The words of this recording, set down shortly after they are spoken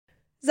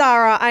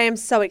Zara, I am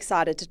so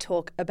excited to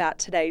talk about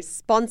today's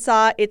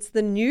sponsor. It's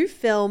the new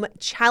film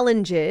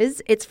Challenges.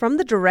 It's from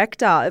the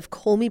director of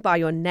Call Me By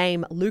Your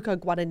Name, Luca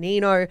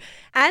Guadagnino,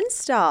 and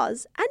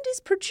stars and is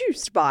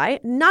produced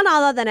by none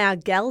other than our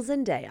gal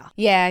Zendaya.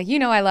 Yeah, you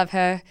know I love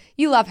her.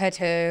 You love her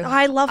too.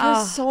 I love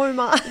her so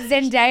much.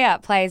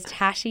 Zendaya plays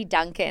Tashi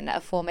Duncan,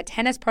 a former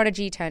tennis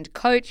prodigy turned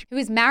coach who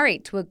is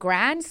married to a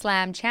Grand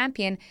Slam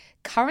champion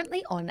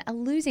currently on a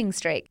losing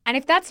streak. And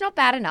if that's not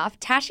bad enough,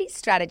 Tashi's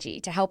strategy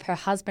to help her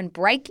husband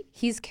break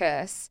his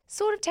curse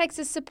sort of takes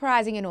a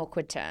surprising and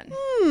awkward turn.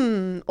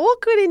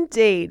 Awkward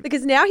indeed,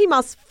 because now he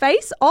must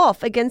face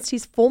off against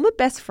his former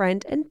best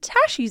friend and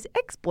Tashi's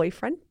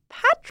ex-boyfriend,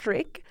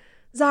 Patrick.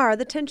 Zara,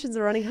 the tensions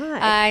are running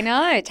high. I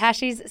know.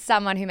 Tashi's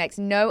someone who makes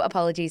no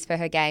apologies for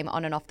her game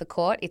on and off the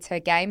court. It's her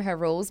game, her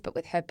rules, but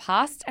with her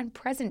past and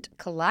present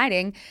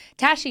colliding,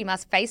 Tashi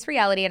must face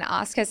reality and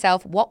ask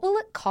herself, what will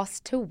it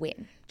cost to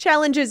win?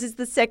 Challenges is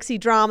the sexy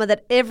drama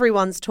that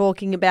everyone's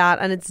talking about,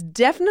 and it's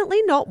definitely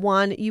not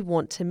one you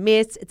want to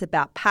miss. It's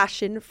about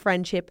passion,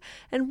 friendship,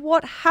 and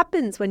what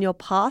happens when your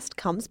past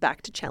comes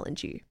back to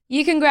challenge you.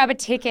 You can grab a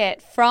ticket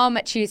from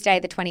Tuesday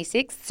the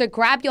 26th, so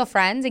grab your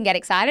friends and get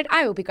excited.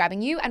 I will be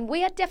grabbing you, and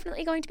we are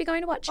definitely going to be going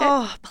to watch it.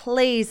 Oh,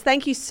 please.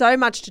 Thank you so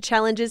much to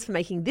Challenges for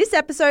making this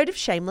episode of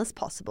Shameless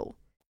possible.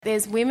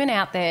 There's women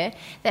out there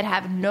that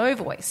have no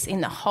voice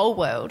in the whole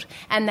world,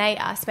 and they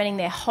are spending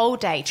their whole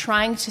day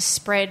trying to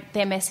spread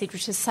their message,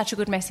 which is such a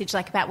good message,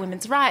 like about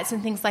women's rights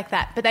and things like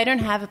that, but they don't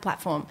have a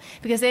platform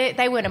because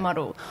they weren't a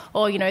model,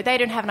 or, you know, they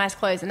don't have nice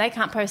clothes and they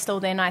can't post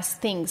all their nice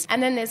things.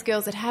 And then there's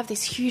girls that have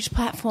this huge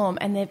platform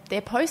and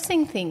they're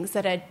posting things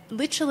that are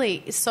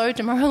literally so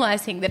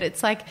demoralising that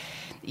it's like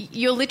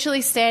you're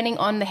literally standing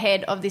on the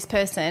head of this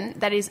person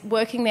that is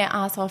working their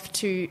ass off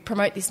to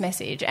promote this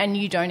message and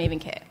you don't even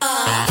care.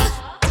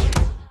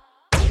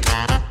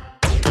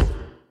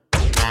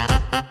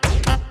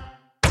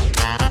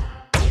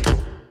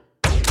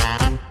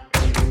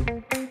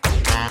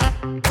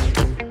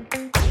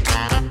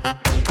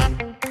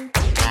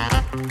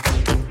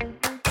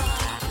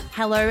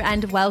 Hello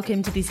and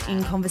welcome to this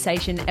In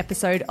Conversation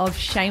episode of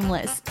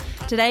Shameless.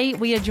 Today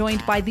we are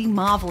joined by the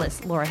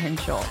marvellous Laura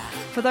Henshaw.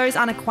 For those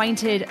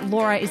unacquainted,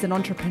 Laura is an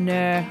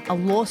entrepreneur, a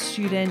law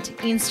student,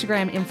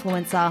 Instagram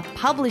influencer,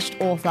 published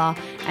author,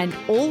 and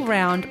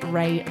all-round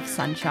ray of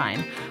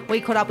sunshine. We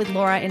caught up with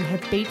Laura in her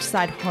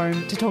beachside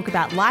home to talk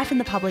about life in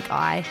the public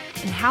eye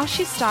and how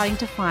she's starting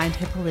to find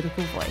her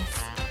political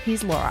voice.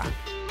 Here's Laura.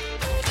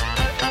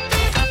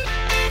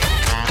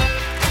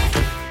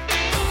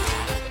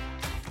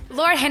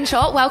 Laura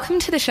Henshaw, welcome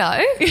to the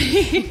show.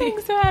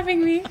 Thanks for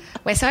having me.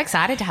 We're so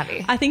excited to have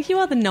you. I think you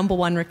are the number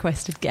one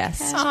requested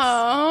guest.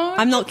 Oh,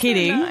 I'm not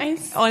kidding. So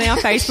nice. On our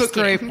Facebook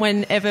group,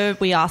 whenever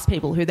we ask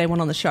people who they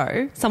want on the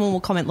show, someone will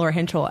comment Laura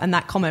Henshaw, and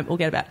that comment will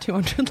get about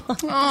 200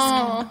 likes.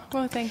 Oh,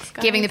 well, thanks,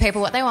 guys. Giving the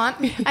people what they want.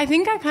 I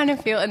think I kind of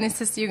feel, and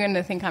this is, you're going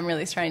to think I'm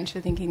really strange for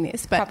thinking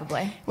this, but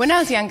Probably. when I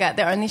was younger,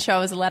 the only show I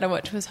was allowed to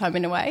watch was Home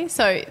and Away.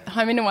 So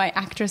Home and Away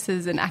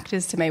actresses and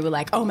actors to me were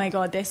like, oh my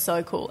God, they're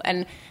so cool.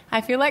 And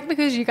I feel like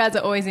because you guys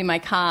are always in my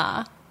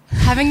car,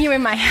 having you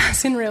in my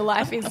house in real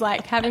life is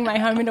like having my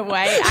Home and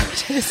Away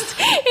actors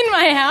in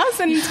my house,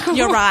 and it's cool.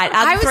 You're right.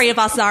 The three of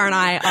us, Zara and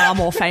I, are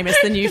more famous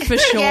than you for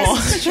sure.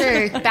 Yes,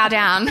 true. Bow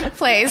down,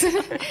 please.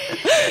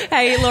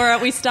 Hey, Laura,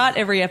 we start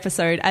every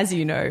episode, as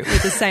you know,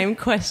 with the same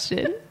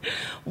question.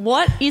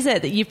 What is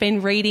it that you've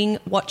been reading,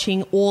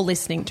 watching, or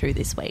listening to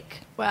this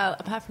week? Well,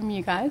 apart from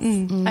you guys,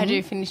 I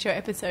do finish your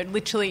episode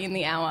literally in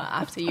the hour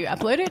after you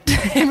upload it.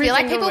 I feel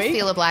like people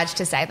feel obliged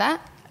to say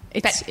that.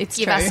 It's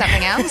Give true. us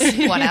something else.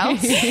 What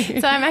else?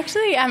 So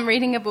I'm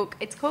reading a book.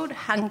 It's called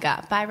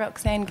Hunger by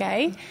Roxane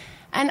Gay,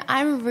 and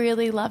I'm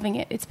really loving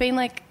it. It's been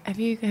like,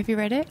 have you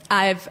read it?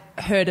 I've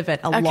heard of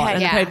it a lot, and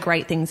yeah. I've heard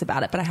great things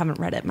about it, but I haven't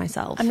read it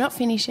myself. I'm not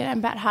finished yet. I'm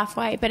about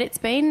halfway, but it's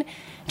been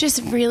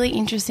just really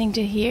interesting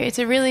to hear.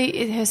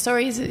 Her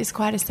story is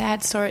quite a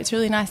sad story. It's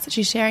really nice that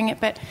she's sharing it,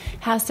 but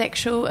how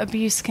sexual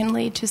abuse can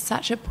lead to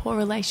such a poor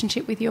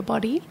relationship with your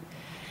body.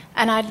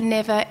 And I'd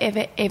never,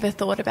 ever, ever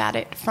thought about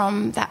it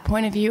from that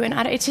point of view. And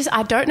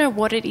I don't know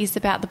what it is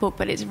about the book,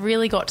 but it's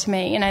really got to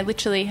me. And I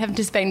literally have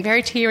just been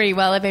very teary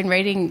while I've been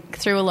reading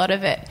through a lot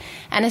of it.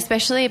 And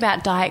especially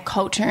about diet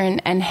culture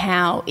and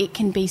how it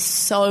can be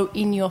so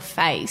in your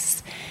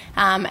face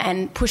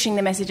and pushing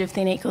the message of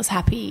thin equals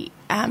happy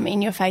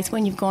in your face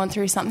when you've gone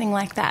through something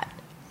like that.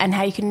 And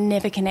how you can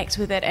never connect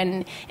with it,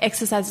 and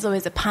exercise is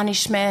always a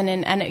punishment,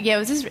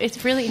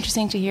 it's really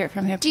interesting to hear it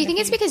from her. Do you think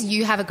it's because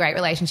you have a great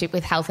relationship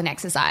with health and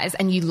exercise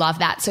and you love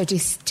that, so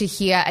just to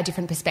hear a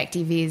different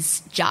perspective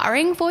is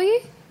jarring for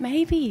you?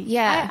 Maybe.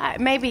 Yeah.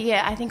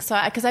 I think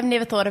so, because I've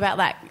never thought about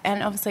that.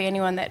 And obviously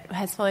anyone that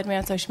has followed me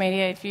on social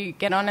media, if you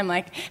get on, I'm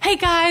like, hey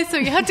guys, so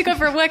you had to go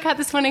for a workout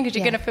this morning because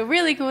you're going to feel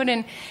really good.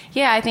 And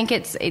yeah, I think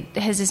it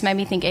has just made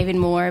me think even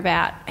more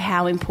about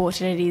how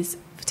important it is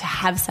to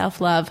have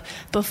self-love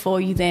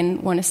before you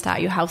then want to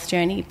start your health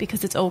journey,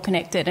 because it's all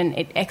connected, and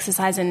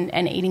exercise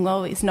and eating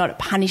well is not a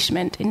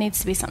punishment. It needs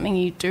to be something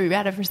you do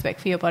out of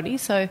respect for your body.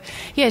 So,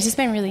 yeah, it's just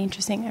been really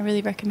interesting. I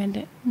really recommend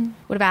it.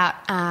 What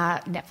about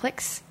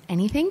Netflix?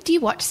 Anything? Do you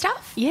watch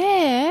stuff?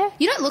 Yeah.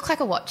 You don't look like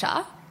a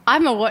watcher.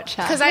 I'm a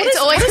watcher. Because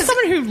What does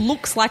someone who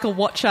looks like a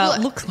watcher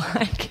look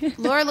like?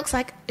 Laura looks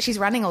like she's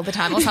running all the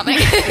time or something.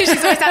 She's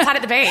always outside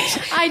at the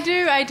beach. I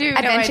do.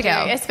 Adventure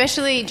girl.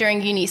 Especially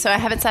during uni. So I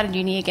haven't started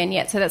uni again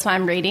yet, so that's why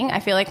I'm reading.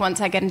 I feel like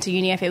once I get into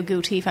uni, I feel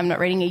guilty if I'm not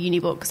reading a uni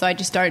book, so I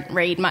just don't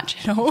read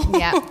much at all.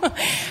 Yeah.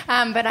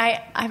 But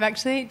I've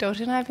actually,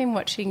 Dalton and I have been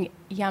watching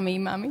Yummy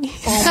Mummy.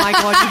 Oh my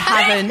God, you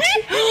haven't.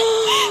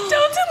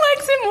 Dalton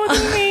likes it more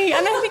than me.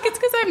 And I think it's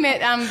because I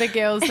met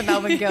the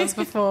Melbourne girls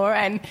before,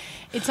 and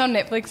it's on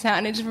Netflix now,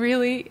 and it's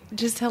really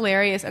just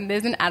hilarious. And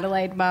there's an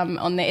Adelaide mum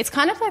on there. It's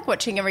kind of like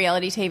watching a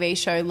reality TV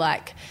show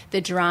like The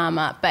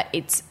Drama, but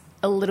it's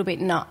a little bit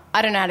not...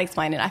 I don't know how to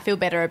explain it. I feel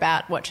better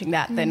about watching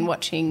that than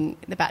watching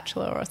The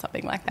Bachelor or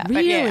something like that. Really?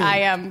 But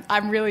yeah,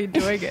 I'm really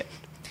enjoying it.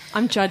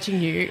 I'm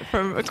judging you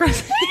from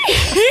across...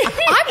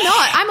 I'm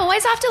not. I'm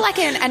always after like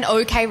an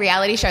okay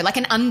reality show, like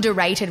an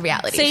underrated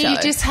reality show. So you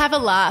just have a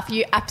laugh.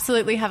 You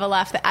absolutely have a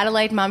laugh. The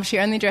Adelaide mum, she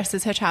only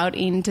dresses her child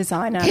in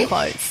designer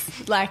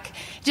clothes. Like,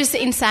 just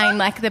insane.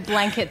 Like, the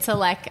blankets are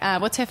like,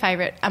 what's her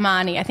favourite?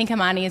 Armani. I think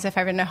Armani is her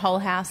favourite, and her whole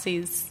house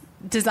is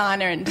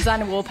designer and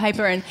designer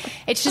wallpaper. And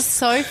it's just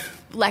so...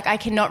 Like, I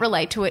cannot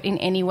relate to it in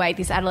any way,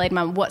 this Adelaide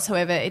mum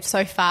whatsoever. It's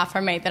so far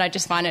from me that I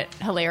just find it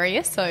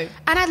hilarious. So,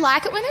 and I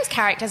like it when those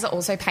characters are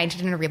also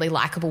painted in a really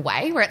likeable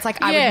way, where it's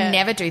like, I would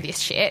never do this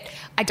shit.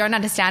 I don't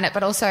understand it,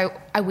 but also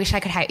I wish I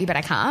could hate you, but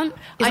I can't.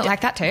 Is it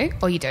like that too?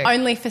 Or you do?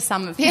 Only for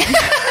some of them.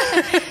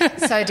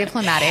 So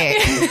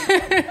diplomatic.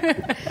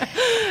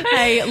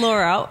 Hey,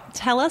 Laura,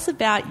 tell us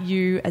about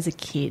you as a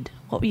kid.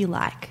 What were you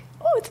like?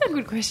 Oh, it's a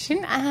good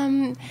question.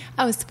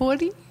 I was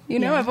sporty. You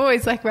know, I've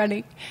always liked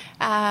running.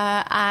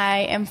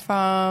 I am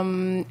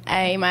from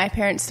my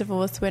parents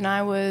divorced when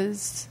I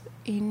was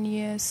in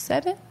year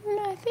 7,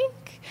 I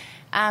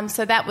think.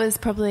 So that was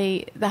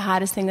probably the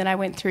hardest thing that I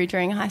went through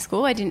during high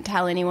school. I didn't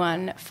tell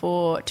anyone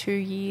for 2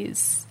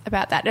 years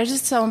about that. I was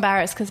just so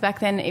embarrassed because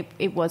back then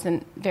it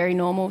wasn't very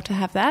normal to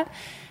have that.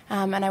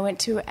 And I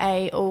went to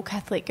a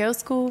all-Catholic girls'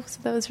 school, so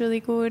that was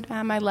really good.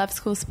 I love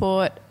school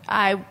sport.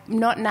 I'm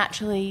not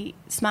naturally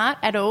smart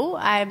at all,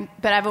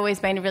 but I've always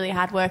been a really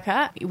hard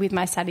worker with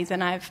my studies,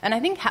 and I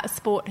think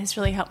sport has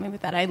really helped me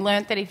with that. I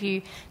learnt that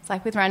it's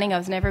like with running, I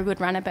was never a good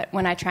runner, but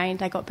when I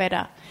trained, I got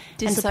better.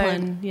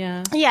 Discipline,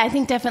 Yeah, I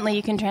think definitely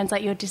you can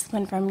translate your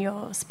discipline from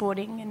your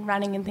sporting and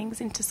running and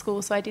things into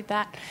school, so I did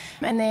that.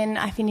 And then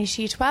I finished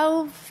year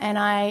 12, and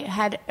I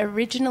had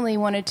originally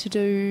wanted to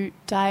do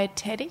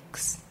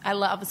dietetics. I've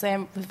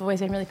always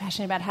been really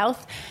passionate about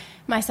health.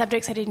 My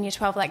subjects I did in year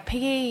 12, like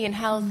PE and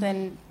health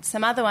and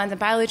some other ones and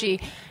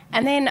biology.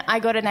 And then I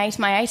got my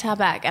ATAR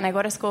back, and I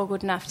got a score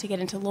good enough to get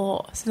into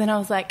law. So then I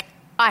was like,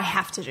 I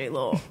have to do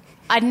law.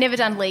 I'd never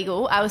done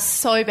legal. I was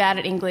so bad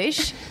at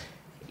English.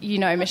 You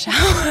know, Michelle.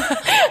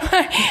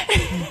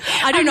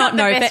 I do not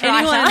know.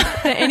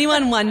 For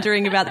anyone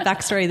wondering about the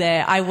backstory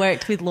there, I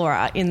worked with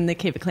Laura in the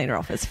Keep It Cleaner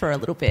office for a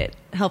little bit,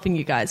 helping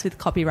you guys with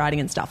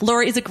copywriting and stuff.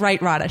 Laura is a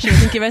great writer. She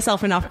doesn't give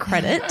herself enough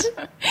credit.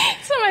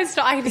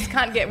 So I just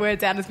can't get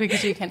words out as quick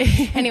as you can.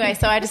 Anyway,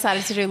 so I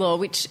decided to do law,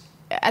 which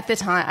at the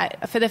time,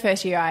 for the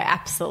first year, I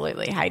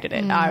absolutely hated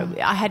it.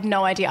 I had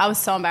no idea. I was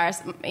so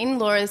embarrassed. In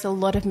law, there's a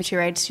lot of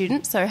mature age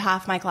students, so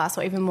half my class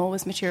or even more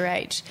was mature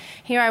age.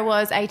 Here I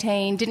was,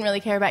 18, didn't really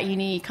care about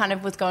uni, kind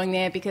of was going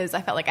there because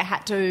I felt like I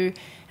had to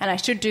and I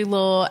should do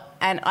law,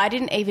 and I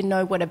didn't even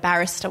know what a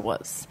barrister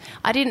was.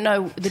 I didn't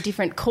know the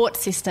different court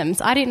systems.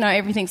 I didn't know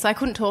everything, so I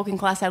couldn't talk in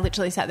class. I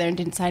literally sat there and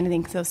didn't say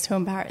anything because I was too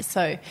embarrassed.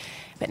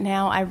 But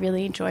now I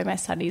really enjoy my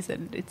studies,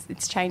 and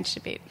it's changed a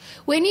bit.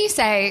 When you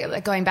say,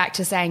 like, going back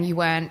to saying you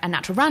weren't a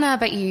natural runner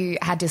but you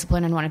had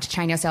discipline and wanted to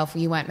train yourself, or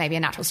you weren't maybe a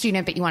natural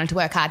student but you wanted to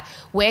work hard,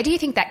 where do you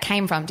think that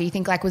came from? Do you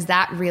think, like, was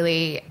that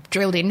really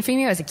drilled in for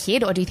you as a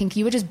kid, or do you think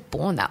you were just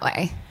born that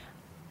way?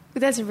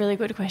 That's a really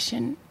good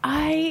question.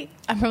 I'm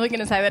probably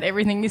going to say that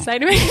everything you say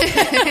to me.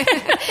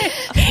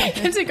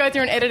 To go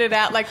through and edit it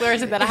out like Laura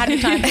said that ahead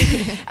of time.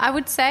 I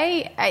would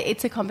say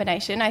it's a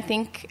combination. I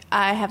think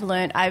I have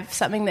learned,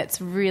 something that's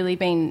really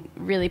been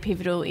really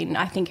pivotal in,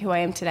 I think, who I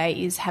am today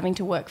is having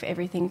to work for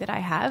everything that I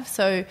have.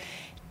 So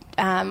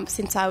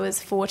since I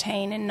was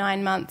 14 and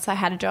 9 months, I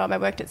had a job. I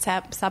worked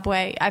at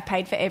Subway. I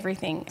paid for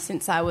everything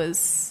since I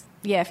was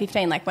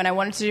 15. Like, when I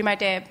wanted to do my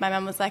deb, my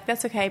mum was like,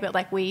 that's okay, but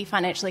like, we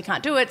financially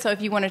can't do it, so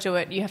if you want to do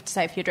it, you have to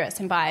save for your dress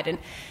and buy it.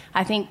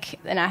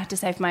 And I had to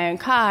save for my own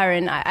car,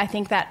 and I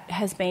think that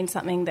has been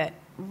something that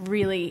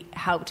really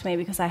helped me,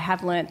 because I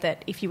have learnt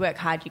that if you work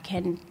hard, you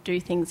can do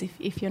things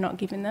if you're not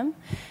given them,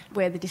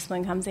 where the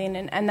discipline comes in.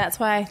 And that's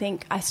why I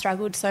think I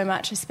struggled so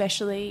much,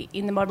 especially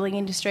in the modelling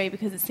industry,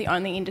 because it's the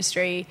only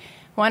industry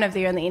one of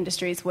the only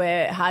industries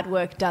where hard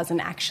work doesn't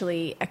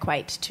actually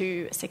equate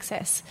to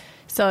success.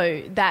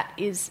 So that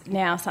is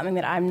now something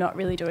that I'm not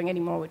really doing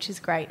anymore, which is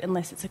great,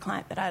 unless it's a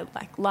client that I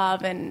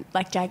love, and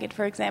like Jagged,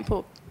 for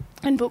example,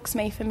 and books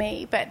me for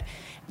me. But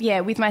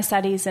yeah, with my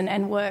studies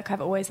and work, I've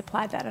always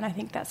applied that, and I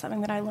think that's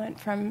something that I learnt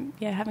from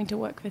having to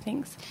work for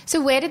things.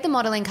 So where did the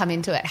modelling come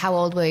into it? How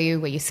old were you?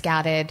 Were you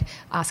scouted?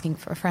 Asking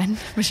for a friend?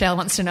 Michelle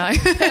wants to know. I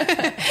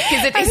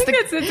think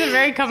that's a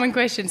very common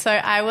question. So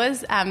I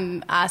was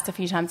asked a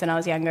few times when I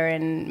was younger,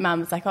 and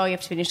Mum was like, oh, you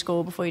have to finish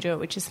school before you do it,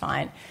 which is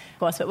fine, of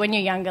course. But when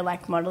you're younger,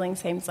 like, modelling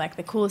seems like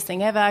the coolest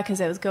thing ever because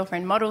there was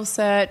Girlfriend Model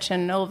Search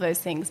and all of those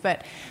things.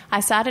 But I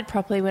started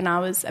properly when I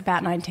was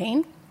about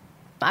 19.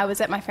 I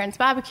was at my friend's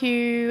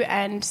barbecue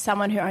and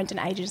someone who owned an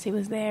agency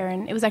was there,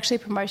 and it was actually a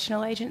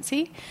promotional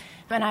agency.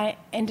 And I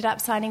ended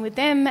up signing with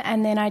them,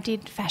 and then I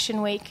did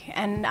Fashion Week.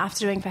 And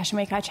after doing Fashion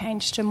Week, I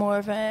changed to more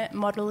of a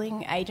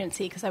modelling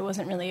agency because I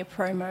wasn't really a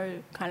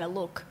promo kind of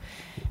look.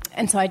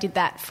 And so I did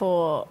that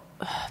for...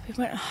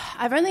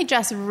 I've only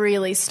just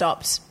really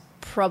stopped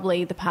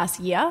probably the past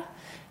year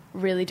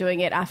really doing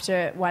it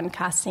after one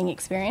casting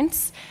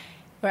experience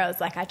where I was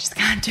like, I just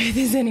can't do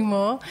this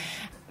anymore.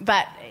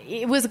 But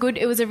it was good.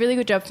 It was a really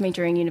good job for me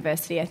during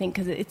university, I think,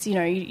 because it's,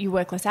 you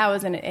work less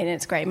hours and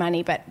it's great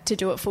money. But to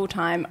do it full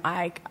time,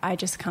 I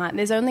just can't.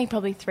 There's only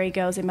probably 3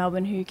 girls in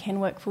Melbourne who can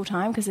work full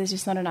time because there's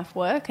just not enough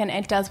work, and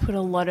it does put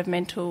a lot of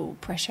mental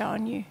pressure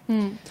on you.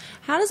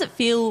 How does it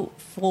feel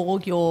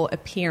for your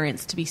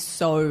appearance to be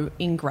so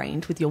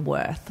ingrained with your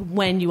worth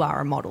when you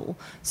are a model?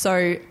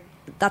 So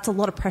that's a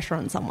lot of pressure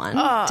on someone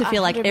to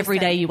feel 100%. Like every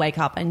day you wake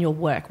up and your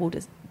work will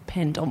just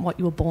depend on what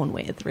you were born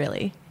with,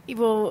 really.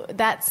 Well,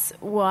 that's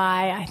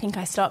why I think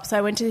I stopped. So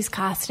I went to this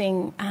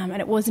casting and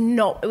it was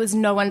no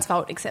one's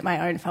fault except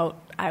my own fault.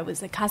 I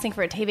was casting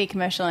for a TV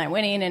commercial and I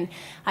went in and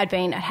I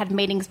had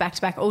meetings back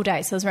to back all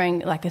day. So I was wearing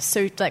like a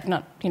suit, like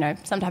not,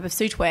 some type of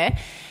suit wear.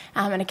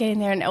 And I get in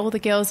there and all the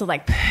girls are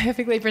like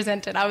perfectly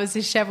presented. I was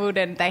dishevelled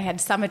and they had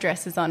summer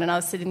dresses on and I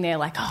was sitting there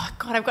like, oh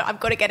God, I've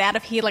got to get out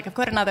of here. Like I've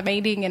got another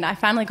meeting. And I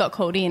finally got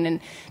called in and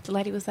the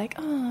lady was like,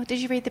 oh, did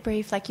you read the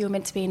brief? Like you were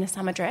meant to be in a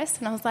summer dress.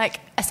 And I was like,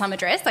 a summer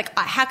dress? Like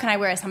how can I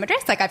wear a summer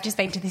dress? Like I've just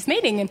been to this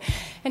meeting. And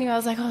anyway, I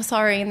was like, oh,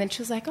 sorry. And then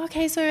she was like,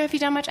 okay, so have you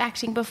done much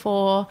acting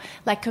before?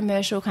 Like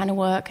commercial kind of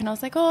work? And I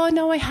was like, oh,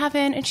 no, I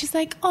haven't. And she's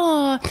like,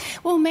 oh,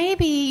 well,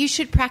 maybe you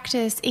should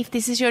practice if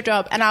this is your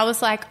job. And I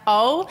was like,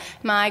 oh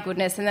my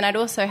goodness. And then I'd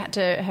also had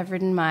to have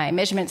written my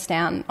measurements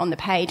down on the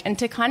page and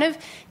to kind of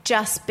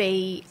just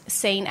be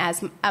seen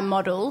as a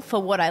model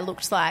for what I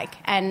looked like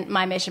and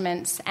my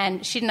measurements.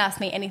 And she didn't ask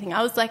me anything.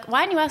 I was like,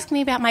 why aren't you asking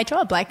me about my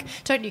job? Like,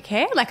 don't you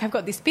care? Like, I've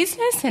got this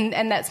business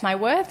and that's my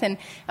worth. And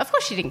of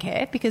course she didn't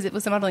care because it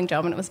was a modelling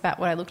job and it was about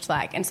what I looked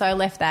like. And so I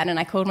left that and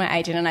I called my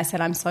agent and I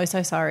said, I'm so,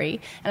 so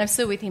sorry. And I'm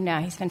still with him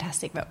now. He's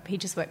fantastic, but he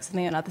just works with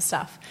me on other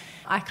stuff.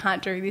 I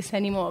can't do this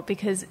anymore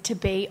because to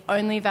be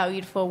only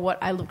valued for what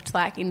I looked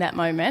like in that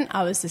moment,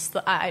 I was just,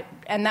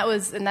 and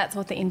that's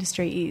what the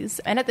industry is.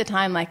 And at the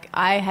time, like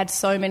I had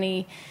so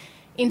many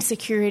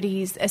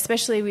insecurities,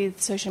 especially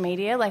with social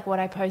media, like what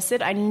I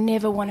posted. I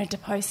never wanted to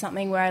post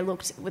something where I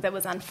looked that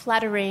was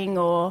unflattering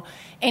or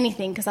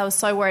anything because I was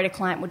so worried a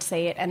client would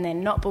see it and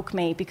then not book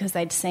me because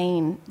they'd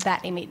seen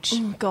that image.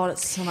 Oh God,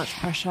 it's so much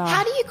pressure.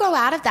 How do you grow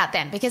out of that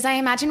then? Because I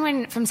imagine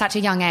when from such a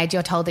young age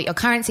you're told that your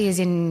currency is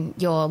in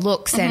your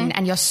looks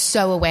and you're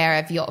so aware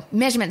of your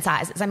measurement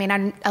sizes. I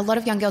mean, a lot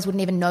of young girls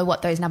wouldn't even know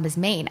what those numbers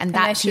mean and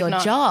that's your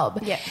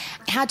job. Yeah.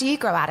 How do you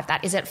grow out of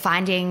that? Is it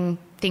finding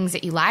things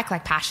that you like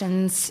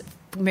passions,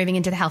 moving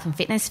into the health and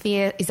fitness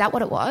sphere? Is that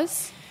what it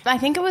was? I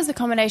think it was a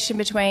combination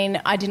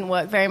between I didn't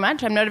work very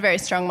much. I'm not a very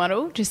strong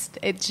model.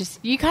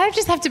 You kind of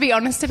just have to be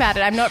honest about it.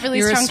 I'm not really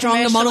You're strong commercially.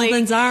 You're a stronger model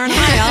than Zara and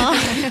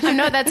I are. I'm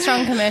not that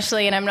strong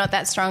commercially and I'm not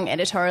that strong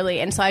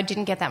editorially, and so I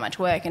didn't get that much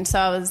work. And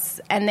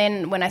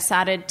then when I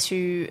started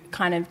to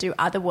kind of do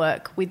other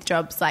work with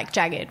jobs like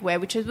Jagged,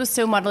 which was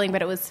still modelling,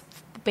 but it was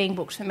being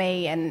booked for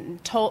me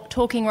and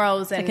talking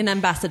roles. And like an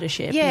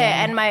ambassadorship.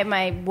 Yeah, and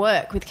my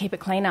work with Keep It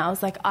Cleaner, I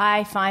was like,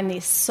 I find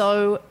this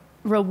so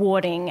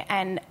rewarding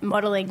and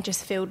modelling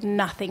just felt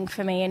nothing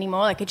for me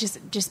anymore. Like it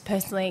just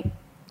personally,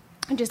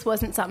 it just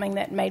wasn't something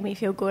that made me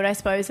feel good, I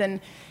suppose. And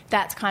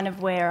that's kind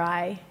of where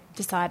I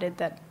decided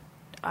that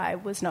I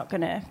was not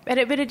going to... But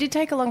it did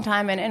take a long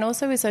time. And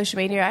also with social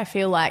media, I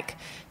feel like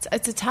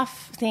it's a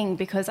tough thing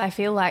because I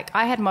feel like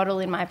I had model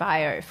in my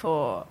bio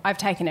for... I've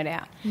taken it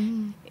out.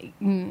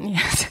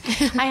 Yes.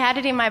 I had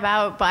it in my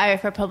bio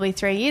for probably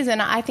 3 years, and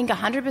I think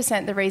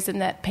 100% the reason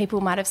that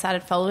people might have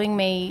started following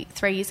me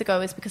 3 years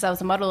ago is because I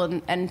was a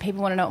model and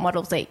people want to know what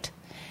models eat.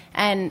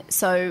 And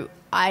so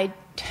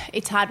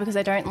it's hard because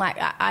I don't like...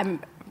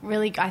 I'm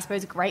really, I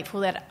suppose,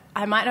 grateful that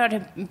I might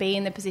not be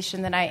in the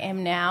position that I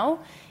am now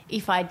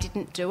if I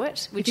didn't do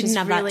it, which is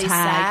really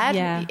sad.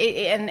 Yeah.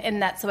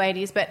 And that's the way it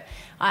is. But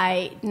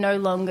I no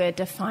longer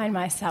define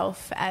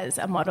myself as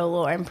a model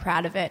or am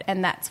proud of it.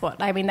 And that's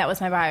what, I mean, that was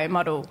my bio,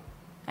 model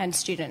and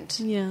student.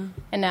 Yeah.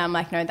 And now I'm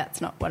like, no,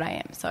 that's not what I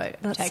am. So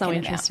that's so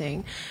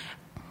interesting.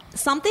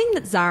 Something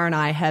that Zara and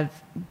I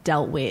have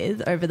dealt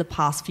with over the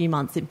past few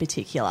months in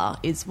particular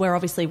is we're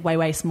obviously way,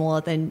 way smaller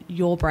than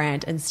your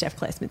brand and Steph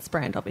Claire Smith's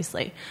brand,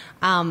 obviously.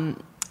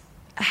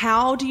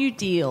 How do you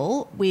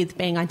deal with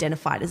being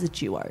identified as a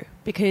duo?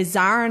 Because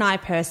Zara and I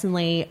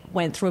personally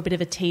went through a bit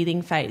of a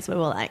teething phase where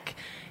we're like,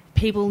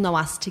 people know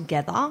us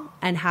together,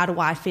 and how do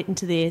I fit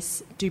into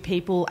this? Do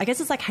people, I guess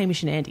it's like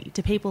Hamish and Andy.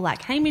 Do people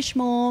like Hamish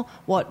more?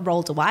 What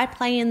role do I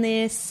play in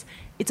this?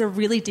 It's a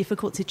really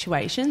difficult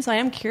situation. So I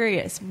am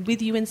curious,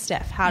 with you and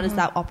Steph, how does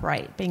that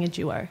operate, being a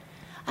duo?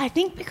 I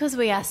think because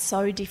we are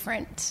so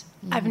different,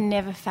 I've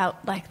never felt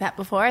like that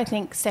before. I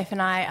think Steph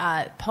and I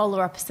are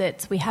polar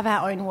opposites. We have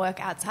our own work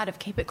outside of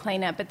Keep It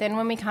Cleaner, but then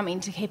when we come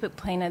into Keep It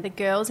Cleaner, the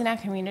girls in our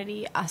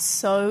community are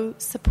so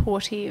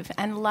supportive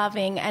and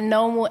loving, and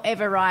no one will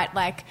ever write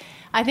like...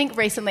 I think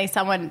recently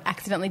someone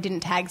accidentally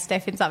didn't tag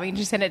Steph in something and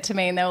just sent it to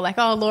me, and they were like,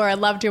 oh, Laura,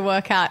 loved your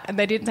workout. And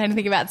they didn't say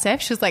anything about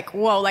Steph. She was like,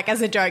 whoa, like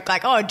as a joke,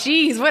 like, oh,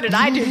 geez, what did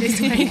I do this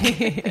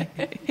week?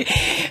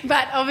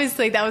 But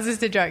obviously that was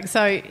just a joke.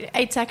 So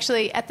it's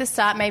actually at the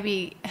start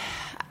maybe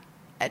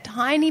a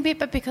tiny bit,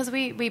 but because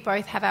we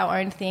both have our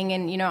own thing,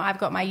 and, you know, I've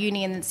got my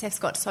uni, and then Steph's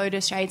got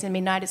Soda, Shades and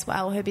Midnight as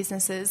well, her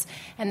businesses,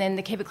 and then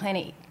the Keep It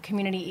Cleaner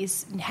community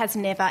has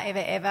never,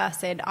 ever, ever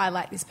said, I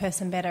like this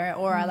person better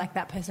or I like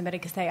that person better,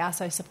 because they are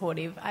so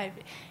supportive. I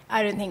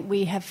don't think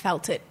we have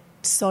felt it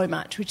so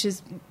much, which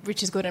is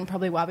good, and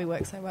probably why we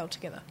work so well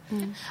together.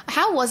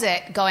 How was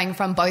it going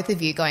from both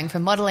of you, going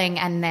from modelling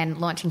and then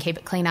launching Keep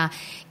It Cleaner?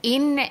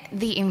 In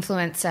the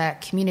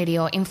influencer community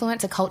or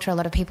influencer culture, a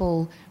lot of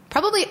people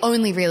probably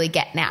only really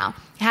get now.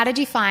 How did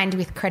you find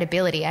with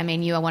credibility? I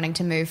mean, you are wanting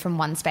to move from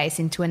one space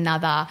into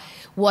another.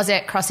 Was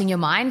it crossing your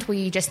mind? Were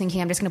you just thinking,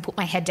 I'm just going to put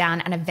my head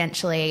down and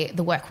eventually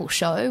the work will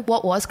show?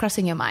 What was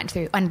crossing your mind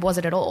through, and was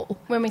it at all?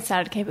 When we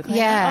started Keep It Cleaner?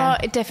 Yeah.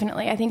 Oh,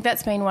 definitely. I think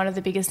that's been one of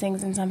the biggest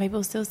things, and some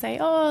people still say,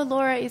 oh,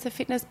 Laura is a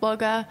fitness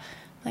blogger.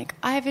 Like,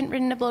 I haven't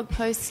written a blog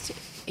post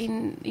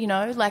in, you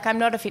know, like, I'm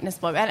not a fitness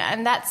blogger.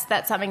 And that's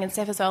something, and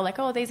Steph as well, like,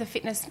 oh, these are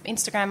fitness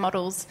Instagram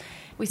models.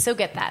 We still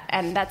get that,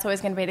 and that's always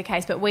going to be the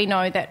case. But we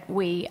know that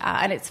we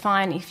are, and it's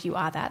fine if you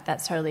are that.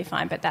 That's totally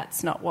fine, but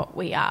that's not what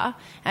we are.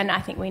 And I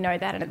think we know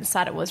that, and at the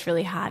start it was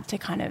really hard to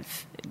kind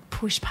of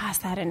push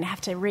past that and have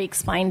to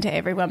re-explain to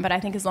everyone. But I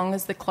think as long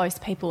as the close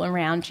people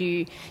around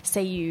you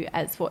see you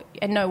as what,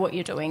 and know what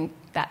you're doing,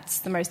 that's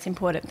the most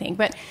important thing.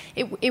 But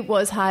it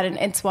was hard, and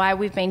it's why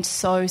we've been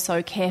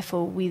so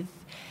careful with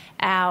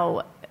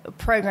our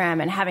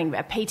program, and having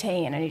a PT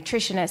and a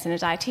nutritionist and a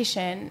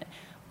dietitian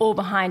all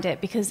behind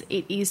it, because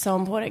it is so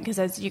important. Because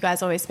as you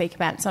guys always speak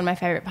about, it's one of my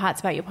favourite parts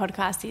about your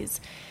podcast is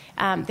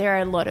there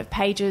are a lot of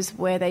pages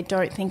where they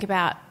don't think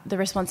about the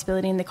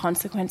responsibility and the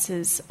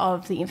consequences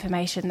of the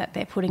information that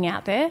they're putting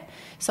out there.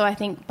 So I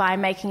think by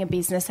making a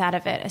business out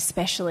of it,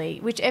 especially,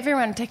 which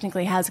everyone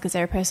technically has because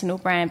they're a personal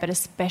brand, but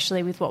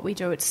especially with what we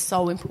do, it's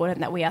so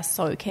important that we are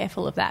so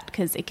careful of that,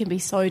 because it can be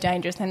so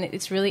dangerous and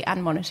it's really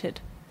unmonitored.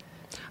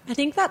 I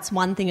think that's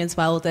one thing as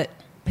well that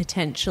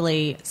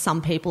potentially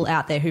some people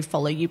out there who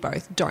follow you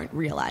both don't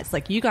realise.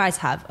 Like, you guys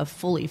have a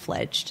fully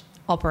fledged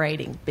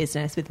operating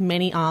business with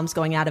many arms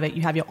going out of it.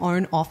 You have your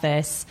own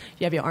office,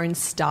 you have your own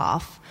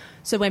staff.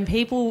 So when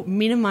people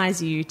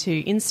minimise you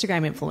to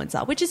Instagram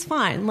influencer, which is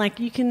fine, like,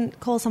 you can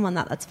call someone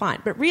that's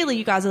fine. But really,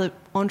 you guys are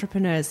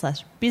entrepreneurs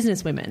 /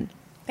 business women.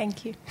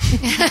 Thank you.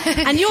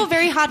 And you're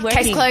very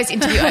hardworking. Case closed,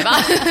 interview over.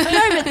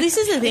 No, but this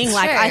is the thing. It's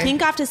like, true. I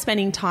think after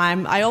spending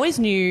time, I always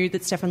knew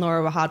that Steph and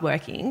Laura were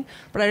hardworking,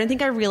 but I don't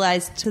think I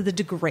realised to the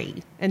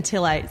degree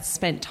until I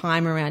spent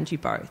time around you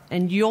both.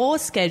 And your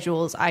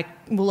schedules, I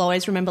will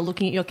always remember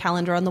looking at your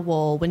calendar on the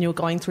wall when you were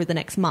going through the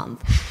next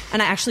month.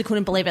 And I actually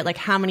couldn't believe it, like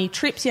how many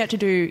trips you had to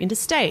do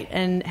interstate,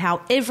 and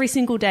how every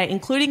single day,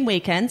 including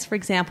weekends, for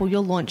example,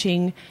 you're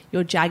launching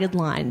your Jagged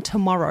line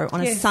tomorrow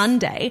on a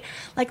Sunday.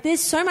 Like,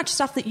 there's so much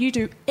stuff that you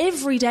do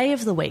every day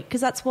of the week,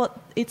 because that's what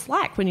it's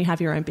like when you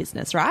have your own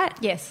business, right?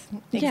 Yes,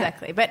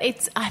 exactly. Yeah.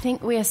 But I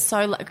think we are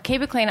so,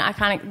 Keep It Cleaner,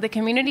 the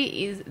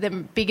community is the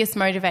biggest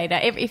motivator.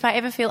 If I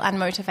ever feel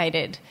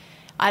unmotivated,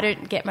 I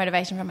don't get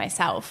motivation from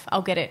myself.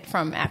 I'll get it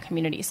from our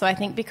community. So I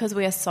think because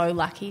we are so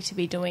lucky to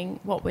be doing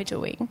what we're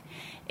doing,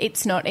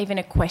 it's not even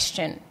a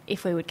question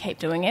if we would keep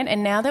doing it.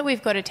 And now that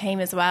we've got a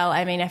team as well,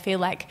 I mean, I feel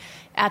like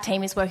our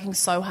team is working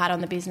so hard on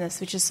the business,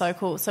 which is so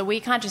cool. So we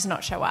can't just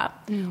not show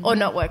up or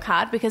not work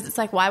hard, because it's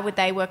like, why would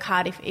they work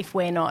hard if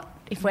we're not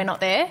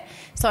there?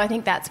 So I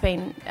think that's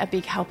been a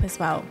big help as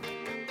well.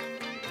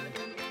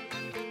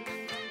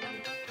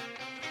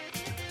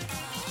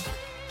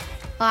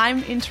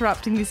 I'm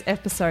interrupting this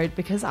episode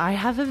because I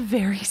have a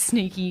very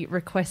sneaky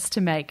request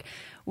to make.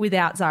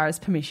 without Zara's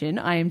permission.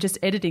 I am just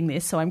editing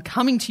this, so I'm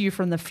coming to you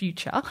from the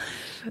future.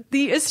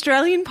 The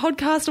Australian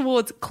Podcast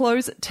Awards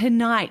close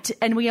tonight,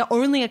 and we are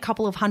only a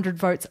couple of hundred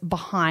votes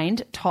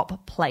behind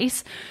top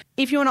place.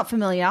 If you're not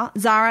familiar,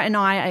 Zara and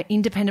I are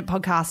independent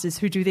podcasters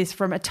who do this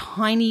from a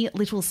tiny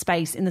little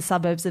space in the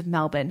suburbs of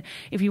Melbourne.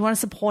 If you want to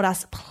support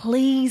us,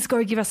 please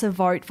go give us a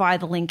vote via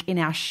the link in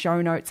our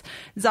show notes.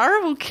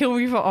 Zara will kill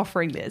me for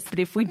offering this, but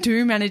if we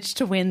do manage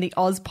to win the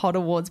OzPod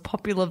Awards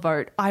popular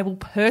vote, I will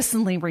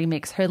personally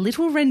remix her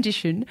little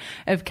rendition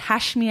of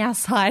Cash Me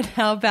Outside,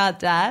 How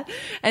About That,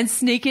 and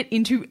sneak it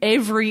into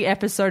every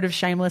episode of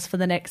Shameless for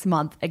the next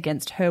month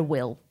against her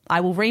will. I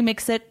will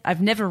remix it.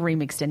 I've never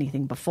remixed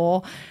anything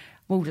before.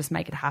 We'll just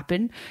make it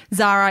happen.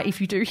 Zara,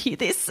 if you do hear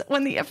this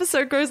when the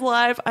episode goes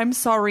live, I'm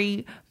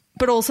sorry,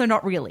 but also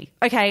not really.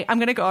 Okay, I'm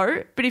going to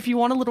go. But if you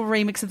want a little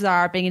remix of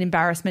Zara being an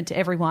embarrassment to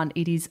everyone,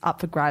 it is up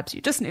for grabs.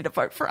 You just need to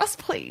vote for us,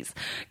 please.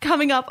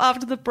 Coming up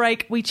after the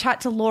break, we chat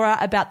to Laura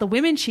about the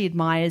women she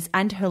admires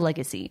and her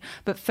legacy.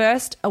 But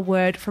first, a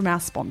word from our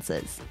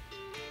sponsors.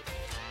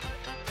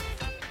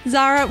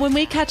 Zara, when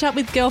we catch up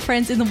with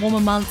girlfriends in the warmer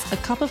months, a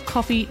cup of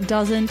coffee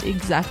doesn't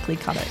exactly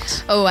cut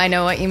it. Oh, I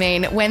know what you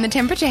mean. When the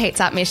temperature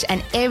heats up, Mish,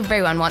 and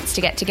everyone wants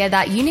to get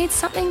together, you need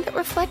something that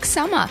reflects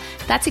summer.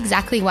 That's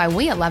exactly why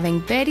we are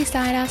loving Birdie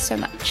Cider so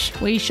much.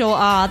 We sure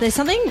are. There's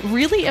something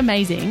really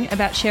amazing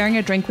about sharing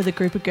a drink with a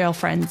group of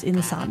girlfriends in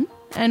the sun.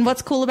 And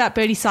what's cool about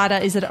Birdie Cider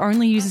is that it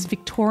only uses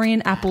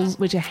Victorian apples,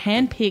 which are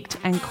hand-picked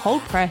and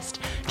cold-pressed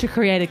to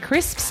create a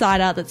crisp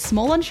cider that's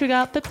small on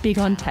sugar but big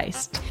on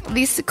taste.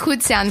 This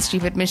could sound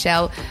stupid,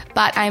 Michelle,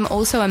 but I'm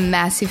also a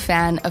massive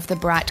fan of the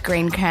bright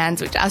green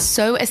cans, which are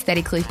so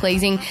aesthetically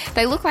pleasing.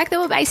 They look like they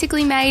were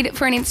basically made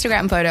for an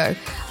Instagram photo.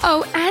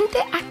 Oh, and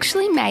they're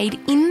actually made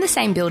in the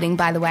same building,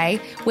 by the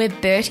way, where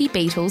Bertie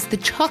Beetles, the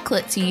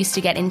chocolates you used to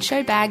get in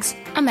show bags,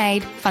 are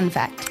made. Fun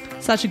fact.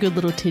 Such a good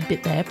little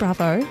tidbit there.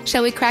 Bravo.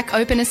 Shall we crack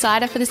open a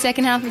cider for the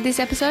second half of this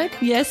episode?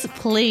 Yes,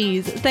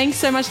 please. Thanks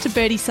so much to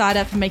Birdie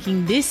Cider for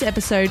making this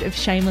episode of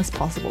Shameless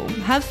possible.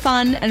 Have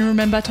fun and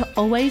remember to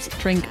always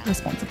drink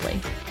responsibly.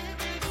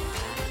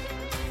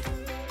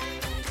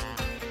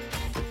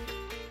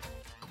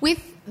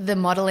 With the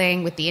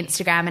modelling, with the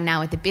Instagram, and now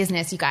with the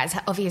business, you guys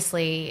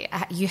obviously,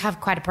 you have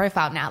quite a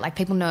profile now. Like,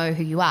 people know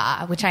who you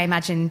are, which I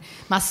imagine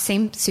must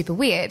seem super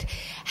weird.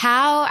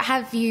 How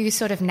have you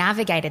sort of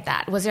navigated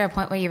that? Was there a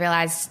point where you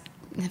realised,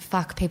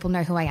 fuck, people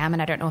know who I am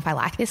and I don't know if I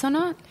like this or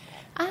not?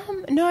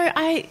 No,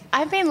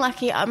 I've been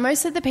lucky.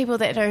 Most of the people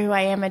that know who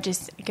I am are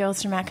just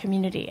girls from our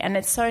community, and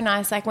it's so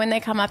nice. Like, when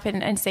they come up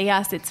and see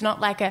us, it's not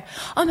like a,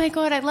 oh my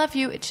God, I love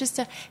you. It's just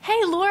a, hey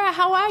Laura,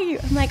 how are you?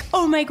 I'm like,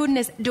 oh my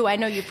goodness, do I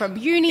know you from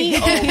uni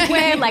or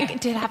where?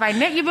 Like, have I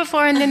met you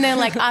before? And then they're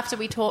like, after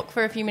we talk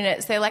for a few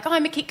minutes, they're like, oh,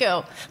 I'm a Kit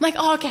girl. I'm like,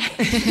 oh, okay,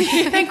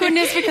 thank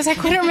goodness, because I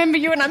couldn't remember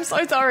you and I'm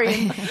so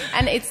sorry.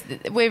 And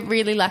we're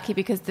really lucky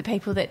because the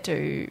people that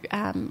do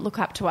look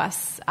up to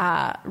us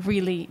are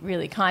really,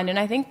 really kind, and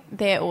I think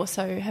they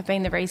also have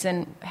been the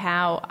reason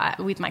how,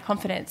 with my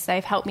confidence,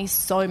 they've helped me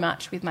so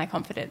much with my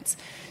confidence.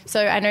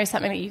 So I know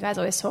something that you guys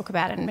always talk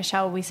about, and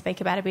Michelle, we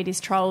speak about a bit, is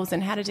trolls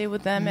and how to deal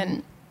with them,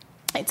 and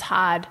it's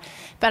hard.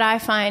 But I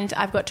find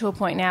I've got to a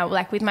point now,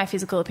 like with my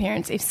physical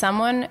appearance, if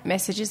someone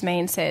messages me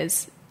and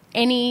says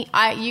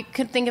you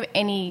could think of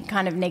any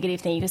kind of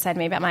negative thing you could say to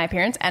me about my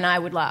appearance and I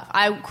would laugh.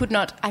 I could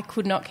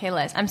not care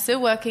less. I'm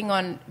still working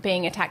on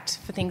being attacked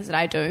for things that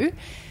I do.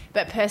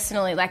 But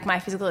personally, like my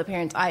physical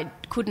appearance, I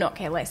could not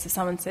care less if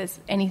someone says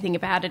anything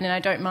about it, and I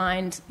don't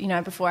mind. You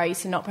know, before I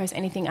used to not post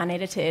anything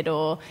unedited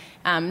or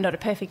not a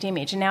perfect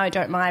image, and now I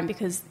don't mind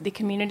because the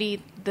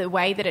community, the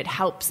way that it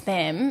helps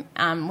them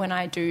when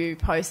I do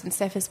post and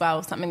stuff as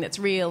well, something that's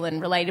real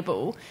and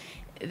relatable,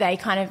 they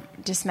kind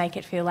of just make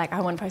it feel like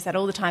I want to post that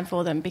all the time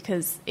for them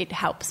because it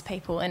helps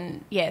people.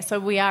 And yeah, so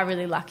we are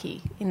really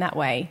lucky in that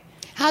way.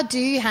 How do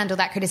you handle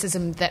that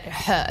criticism that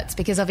hurts?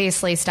 Because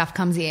obviously stuff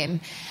comes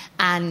in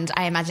and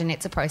I imagine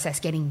it's a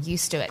process getting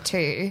used to it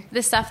too.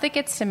 The stuff that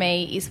gets to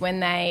me is when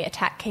they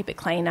attack Keep It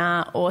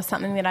Cleaner or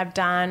something that I've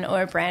done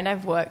or a brand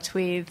I've worked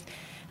with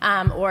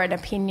or an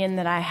opinion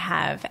that I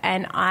have.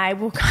 And I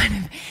will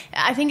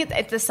I think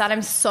at the start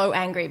I'm so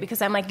angry because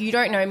I'm like, you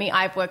don't know me.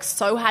 I've worked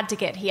so hard to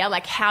get here.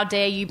 Like, how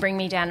dare you bring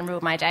me down and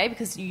ruin my day?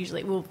 Because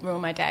usually it will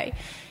ruin my day.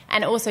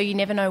 And also, you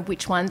never know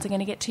which ones are going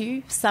to get to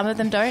you. Some of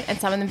them don't, and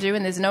some of them do,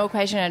 and there's no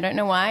equation. I don't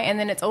know why. And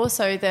then it's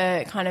also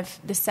the kind of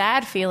the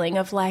sad feeling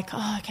of like,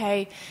 oh,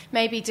 okay,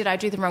 maybe did I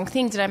do the wrong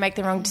thing? Did I make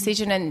the wrong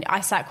decision? And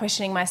I start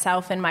questioning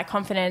myself and my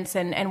confidence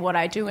and what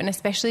I do. And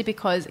especially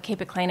because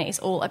Keep It Cleaner is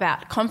all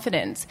about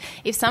confidence.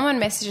 If someone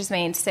messages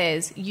me and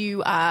says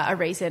you are a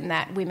reason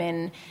that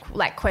women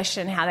like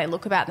question how they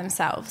look about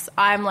themselves,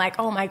 I'm like,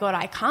 oh my God,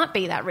 I can't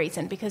be that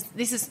reason because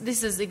this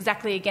is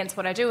exactly against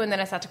what I do. And then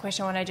I start to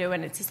question what I do,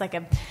 and it's just like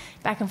a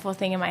back and forth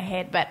thing in my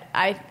head. But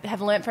I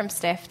have learnt from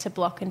Steph to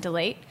block and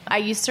delete. I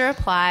used to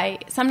reply,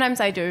 sometimes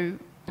I do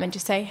and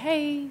just say,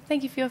 hey,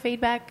 thank you for your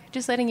feedback,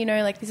 just letting you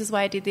know, like, this is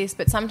why I did this.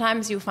 But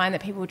sometimes you'll find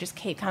that people just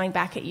keep coming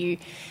back at you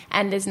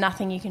and there's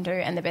nothing you can do,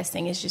 and the best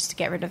thing is just to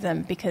get rid of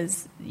them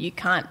because you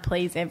can't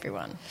please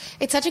everyone.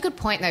 It's such a good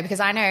point, though, because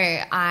I know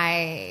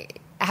I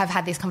have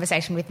had this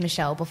conversation with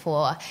Michelle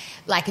before.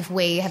 Like, if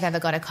we have ever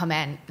got a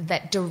comment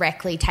that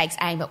directly takes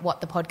aim at what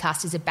the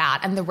podcast is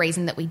about and the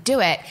reason that we do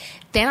it,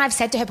 then I've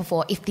said to her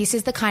before, if this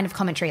is the kind of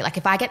commentary, like,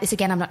 if I get this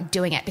again, I'm not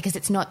doing it, because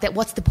it's not that.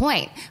 What's the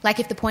point? Like,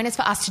 if the point is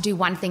for us to do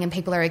one thing and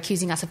people are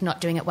accusing us of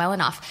not doing it well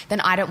enough, then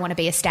I don't want to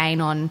be a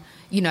stain on,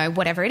 you know,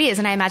 whatever it is.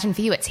 And I imagine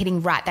for you, it's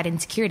hitting right that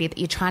insecurity that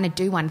you're trying to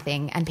do one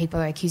thing and people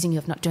are accusing you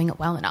of not doing it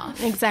well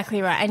enough.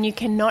 Exactly right. And you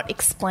cannot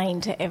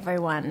explain to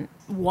everyone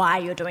why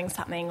you're doing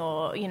something,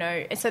 or, you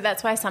know, so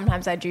that's why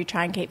sometimes I do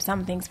try and keep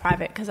some things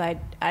private, because I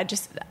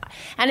just,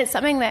 and it's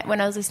something that when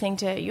I was listening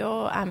to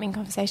your In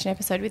Conversation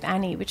episode with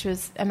Annie, which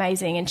was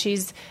amazing, and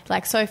she's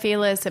like so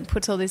fearless and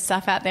puts all this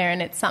stuff out there,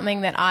 and it's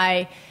something that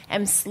I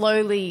am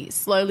slowly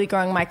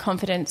growing my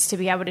confidence to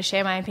be able to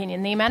share my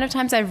opinion. The amount of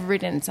times I've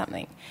written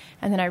something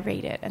and then I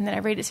read it, and then I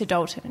read it to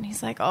Dalton, and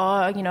he's like,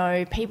 oh, you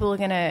know, people are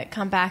going to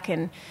come back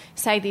and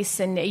say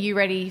this, and are you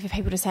ready for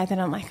people to say that? And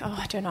I'm like, oh,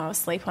 I don't know, I'll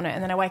sleep on it.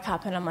 And then I wake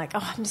up and I'm like, oh,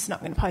 I'm just not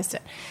going to post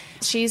it.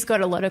 She's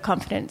got a lot of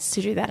confidence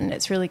to do that, and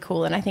it's really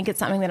cool. And I think it's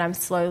something that I'm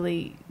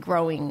slowly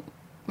growing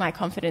my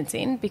confidence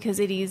in,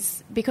 because it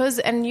is, because,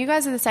 and you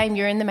guys are the same,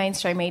 you're in the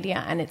mainstream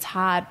media and it's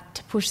hard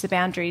to push the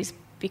boundaries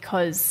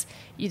because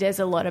there's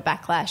a lot of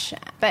backlash.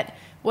 But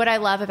what I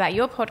love about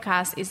your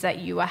podcast is that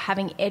you are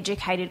having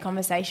educated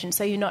conversations.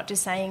 So you're not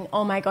just saying,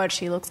 oh my God,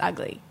 she looks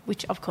ugly,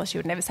 which of course you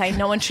would never say.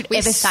 No one should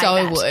ever say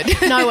that.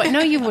 Would. No,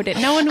 you wouldn't.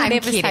 No one would I'm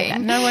ever kidding. say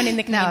that. No one in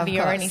the community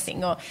No, or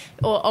anything. Or,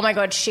 oh my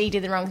God, she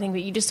did the wrong thing.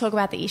 But you just talk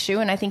about the issue.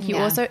 And I think you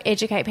also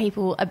educate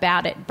people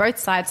about it, both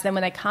sides. Then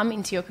when they come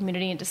into your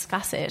community and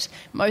discuss it,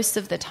 most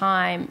of the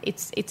time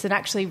it's an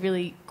actually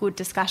really good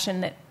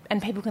discussion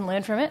and people can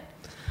learn from it.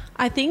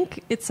 I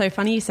think it's so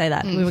funny you say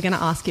that. We were going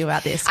to ask you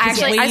about this.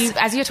 Actually,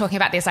 as you were talking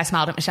about this, I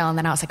smiled at Michelle and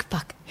then I was like,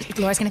 fuck,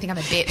 Laura's going to think I'm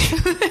a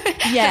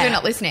bitch. Yeah. You're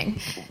not listening.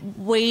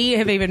 We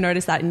have even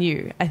noticed that in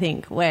you, I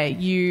think, where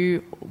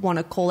you want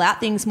to call out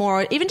things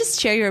more, or even just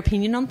share your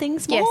opinion on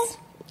things more. Yes.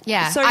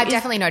 Yeah, So I've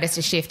definitely noticed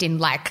a shift in,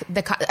 like,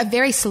 a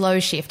very slow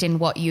shift in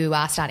what you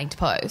are starting to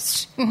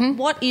post. Mm-hmm.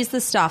 What is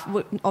the stuff,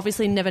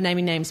 obviously never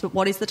naming names, but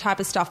what is the type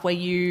of stuff where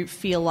you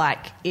feel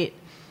like it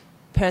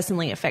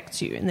personally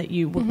affects you and that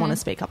you would want to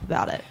speak up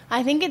about it?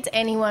 I think it's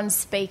anyone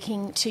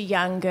speaking to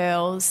young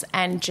girls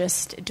and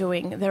just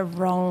doing the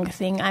wrong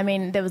thing. I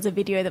mean, there was a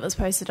video that was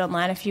posted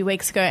online a few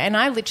weeks ago, and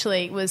I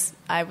literally was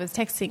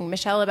texting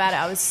Michelle about it.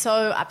 I was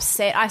so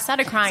upset. I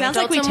started crying. Sounds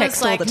like we Dalton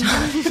text all the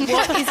time.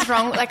 What is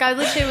wrong? Like, I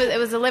literally it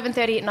was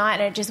 11:30 at night,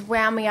 and it just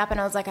wound me up,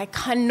 and I was like, I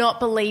cannot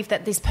believe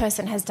that this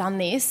person has done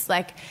this.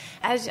 Like,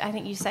 as I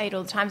think you say it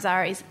all the time,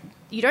 Zara, is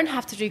you don't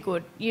have to do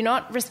good. You're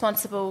not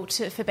responsible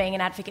for being an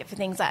advocate for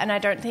things. And I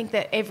don't think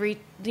that every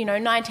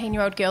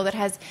 19-year-old girl that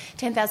has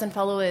 10,000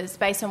 followers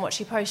based on what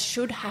she posts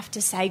should have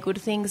to say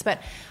good things.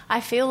 But I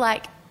feel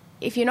like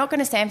if you're not going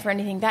to stand for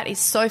anything, that is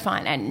so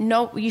fine. And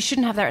no, you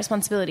shouldn't have that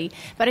responsibility.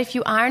 But if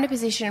you are in a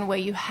position where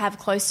you have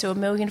close to 1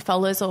 million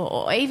followers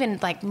or even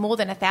like more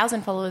than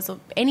 1,000 followers or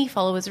any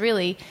followers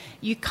really,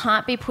 you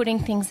can't be putting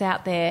things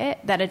out there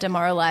that are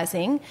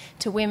demoralising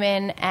to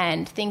women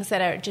and things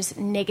that are just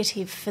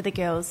negative for the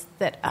girls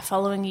that are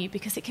following you,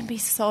 because it can be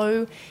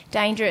so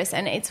dangerous.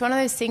 And it's one of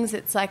those things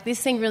that's like,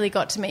 this thing really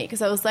got to me,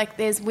 because I was like,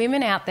 there's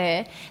women out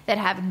there that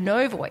have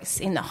no voice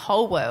in the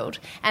whole world,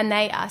 and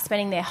they are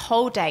spending their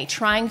whole day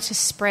trying to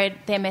spread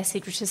their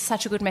message, which is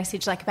such a good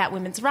message, like about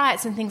women's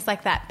rights and things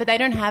like that, but they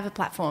don't have a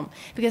platform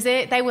because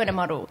they weren't a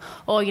model,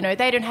 or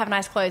they don't have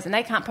nice clothes and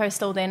they can't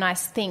post all their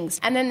nice things.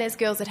 And then there's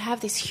girls that have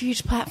this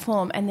huge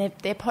platform and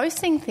they're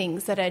posting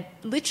things that are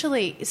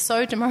literally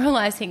so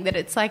demoralizing that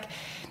it's like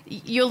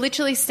you're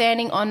literally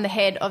standing on the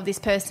head of this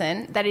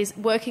person that is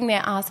working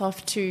their ass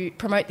off to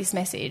promote this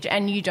message,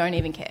 and you don't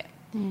even care.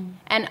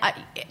 And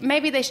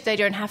maybe they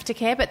don't have to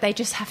care, but they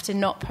just have to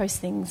not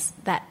post things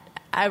that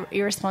are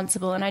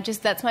irresponsible. And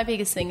that's my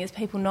biggest thing, is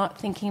people not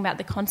thinking about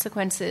the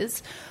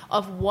consequences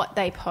of what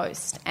they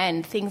post,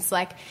 and things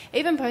like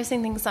even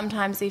posting things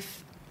sometimes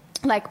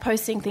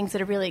posting things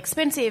that are really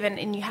expensive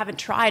and you haven't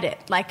tried it.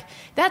 Like,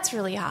 that's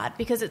really hard,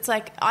 because it's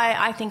like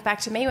I think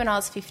back to me when I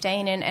was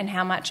 15 and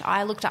how much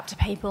I looked up to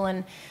people,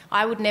 and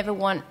I would never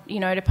want,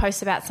 to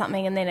post about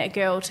something and then a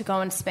girl to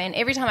go and spend.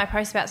 Every time I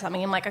post about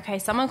something, I'm like, okay,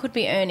 someone could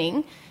be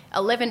earning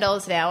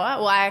 $11 an hour.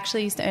 Well, I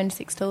actually used to earn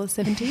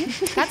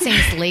 $6.70. That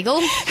seems legal.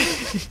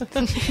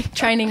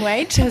 Training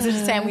wage as a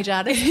sandwich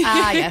artist.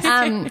 Yes.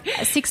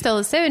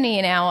 $6.70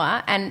 an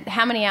hour, and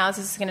how many hours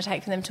is it going to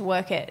take for them to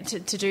work it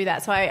to do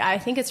that? So I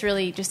think it's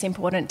really just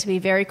important to be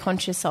very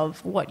conscious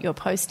of what you're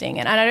posting.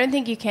 And I don't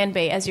think you can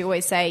be, as you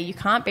always say, you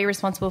can't be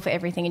responsible for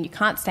everything and you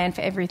can't stand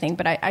for everything,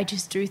 but I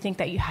just do think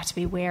that you have to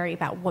be wary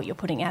about what you're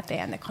putting out there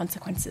and the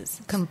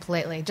consequences.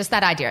 Completely. Just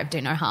that idea of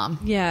do no harm.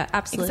 Yeah,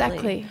 absolutely.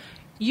 Exactly.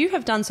 you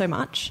have done so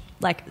much,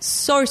 like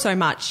so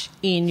much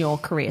in your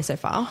career so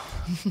far.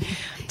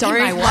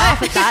 Don't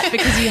laugh at that,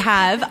 because you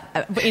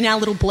have, in our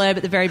little blurb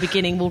at the very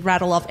beginning, we'll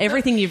rattle off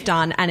everything you've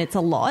done, and it's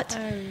a lot.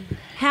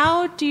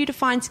 How do you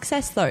define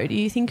success, though? Do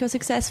you think you're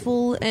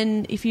successful?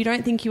 And if you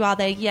don't think you are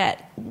there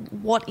yet,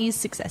 what is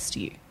success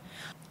to you?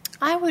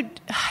 I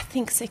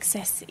think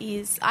success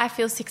is, I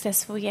feel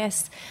successful,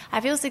 yes.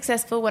 I feel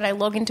successful when I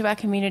log into our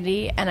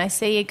community and I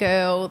see a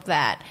girl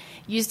that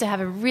used to have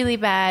a really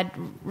bad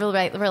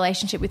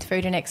relationship with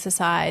food and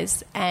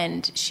exercise,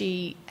 and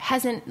she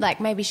hasn't,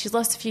 like, maybe she's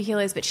lost a few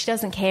kilos, but she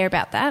doesn't care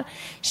about that.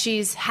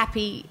 She's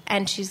happy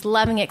and she's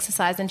loving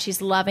exercise and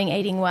she's loving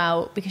eating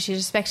well because she's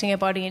respecting her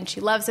body and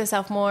she loves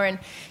herself more and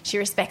she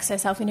respects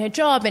herself in her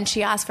job, and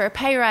she asked for a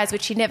pay rise,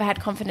 which she never had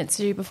confidence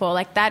to do before.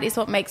 Like, that is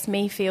what makes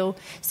me feel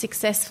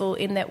successful,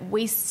 in that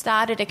we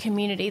started a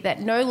community that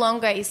no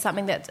longer is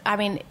something that, I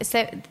mean,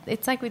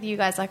 it's like with you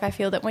guys, like, I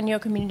feel that when your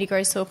community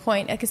grows to a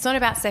point, like, it's not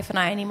about Steph and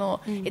I anymore.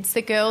 It's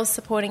the girls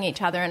supporting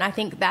each other, and I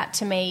think that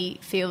to me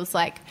feels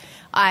like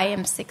I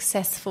am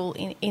successful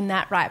in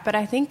that, right? But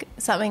I think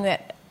something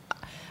that,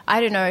 I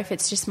don't know if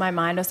it's just my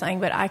mind or something,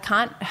 but I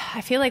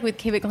feel like with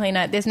Keep It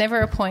Cleaner, there's never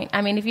a point.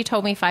 I mean, if you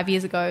told me 5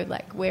 years ago,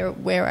 like,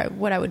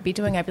 what I would be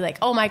doing, I'd be like,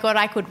 oh my God,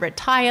 I could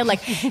retire.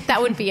 Like,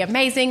 that would be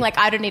amazing. Like,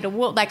 I don't need to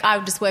work. Like, I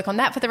would just work on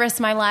that for the rest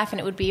of my life and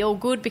it would be all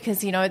good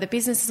because, you know, the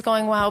business is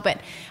going well. But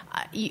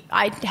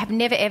I have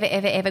never,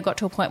 ever got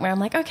to a point where I'm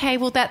like, okay,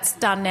 well, that's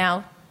done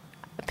now.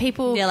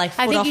 People, like,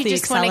 I think you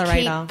just want to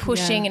keep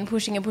pushing and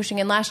pushing and pushing.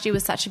 And last year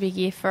was such a big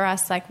year for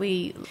us. Like,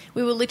 we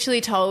were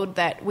literally told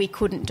that we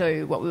couldn't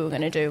do what we were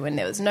going to do, and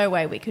there was no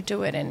way we could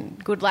do it.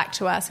 And good luck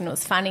to us. And it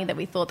was funny that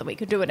we thought that we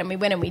could do it, and we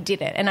went and we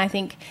did it. And I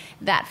think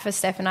that for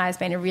Steph and I has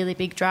been a really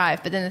big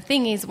drive. But then the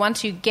thing is,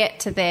 once you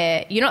get to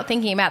there, you're not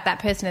thinking about that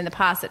person in the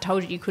past that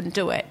told you couldn't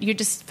do it. You're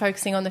just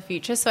focusing on the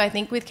future. So I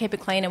think with Keep It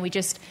Cleaner,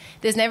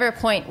 there's never a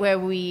point where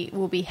we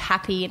will be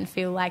happy and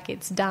feel like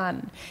it's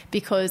done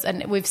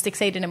and we've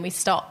succeeded and we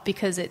stop,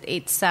 because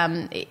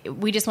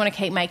we just want to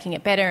keep making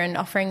it better and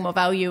offering more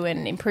value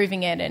and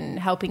improving it and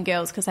helping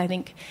girls, because I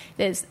think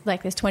there's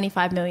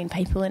 25 million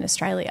people in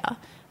Australia.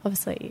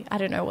 Obviously, I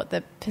don't know what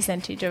the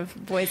percentage of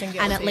boys and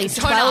girls and at least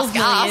 12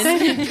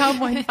 million.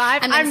 12.5.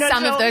 And then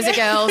some of those are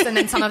girls, and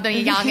then some of them are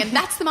young, and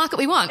that's the market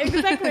we want.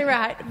 Exactly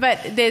right. But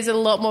there's a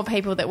lot more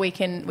people that we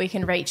can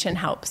reach and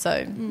help.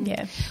 So,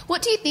 yeah.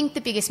 What do you think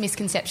the biggest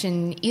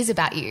misconception is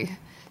about you?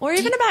 Or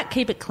even about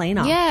Keep It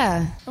Cleaner?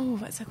 Yeah. Oh,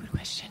 that's a good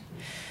question.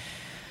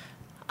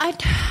 I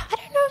don't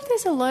know if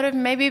there's a lot of,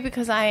 maybe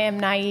because I am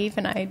naive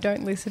and I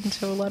don't listen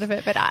to a lot of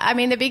it, but I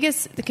mean, the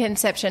biggest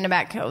conception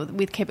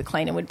with Keep It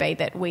Cleaner would be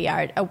that we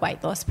are a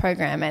weight loss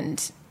program,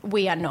 and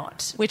we are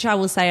not. Which I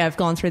will say, I've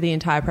gone through the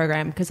entire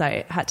program because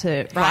I had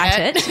to write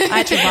it. I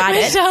had to write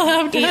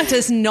it. It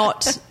does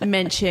not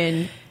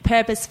mention,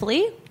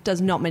 purposefully, does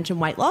not mention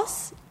weight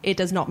loss. It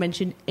does not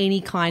mention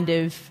any kind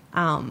of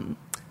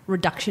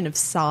reduction of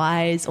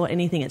size or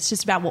anything. It's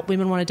just about what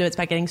women want to do. It's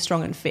about getting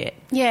strong and fit.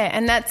 Yeah,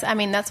 and that's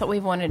what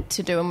we've wanted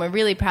to do, and we're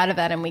really proud of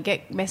that. And we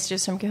get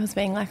messages from girls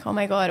being like, oh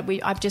my God,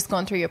 I've just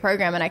gone through your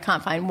program and I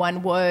can't find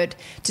one word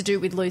to do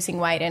with losing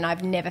weight, and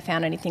I've never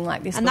found anything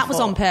like this and before. That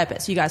was on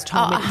purpose. You guys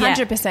told me.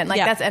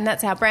 100%.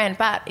 That's our brand.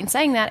 But in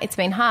saying that, it's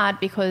been hard,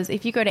 because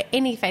if you go to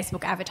any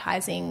Facebook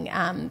advertising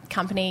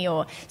company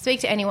or speak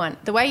to anyone,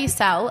 the way you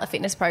sell a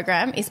fitness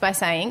program is by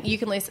saying you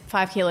can lose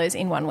 5 kilos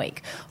in 1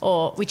 week,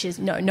 which is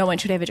no one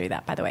should ever do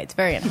that, by the way. It's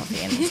very unhealthy.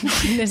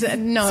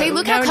 See,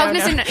 look how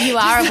cognizant you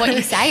are of what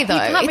you say, though. You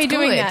can't be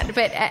doing good.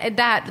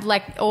 that.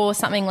 But or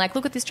something like,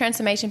 look at this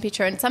transformation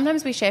picture. And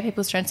sometimes we share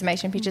people's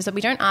transformation pictures, but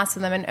we don't ask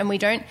them, and we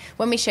don't,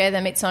 when we share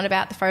them, it's not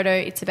about the photo,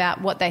 it's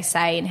about what they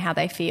say and how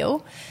they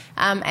feel.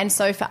 And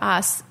so for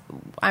us,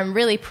 I'm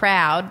really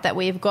proud that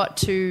we've got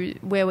to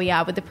where we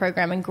are with the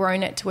program and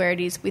grown it to where it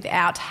is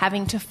without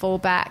having to fall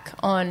back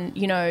on,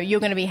 you're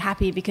going to be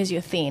happy because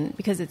you're thin,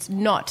 because it's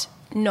not.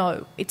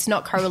 No, it's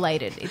not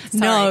correlated. It's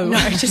not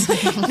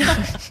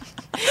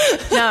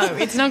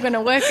going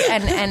to work,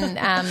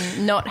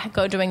 and not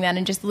go doing that,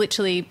 and just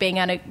literally being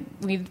able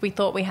to, we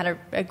thought we had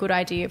a good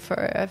idea for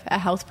a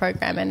health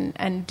program,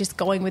 and just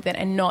going with it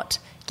and not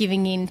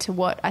giving in to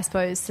what I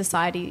suppose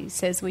society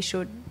says we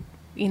should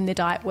in the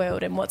diet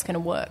world and what's going to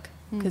work,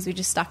 because we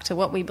just stuck to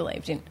what we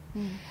believed in.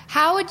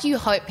 How would you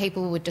hope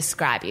people would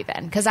describe you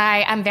then? Because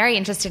I'm very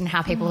interested in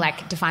how people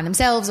define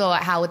themselves, or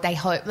how would they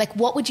hope,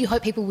 what would you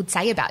hope people would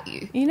say about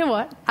you? You know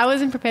what? I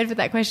wasn't prepared for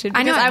that question,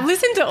 because I know. I've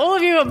listened to all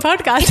of you on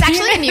podcasts. It's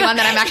actually a new one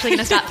that I'm actually going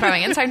to start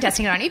throwing in, so I'm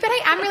testing it on you, but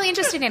I am really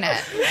interested in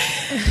it.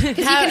 Because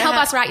you can help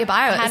us write your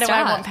bio at the start.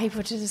 How do I want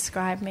people to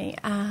describe me?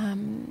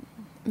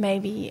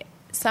 Maybe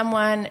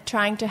someone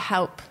trying to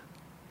help.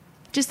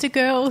 Just a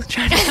girl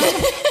trying to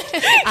help.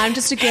 I'm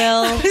just a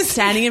girl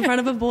standing in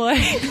front of a boy.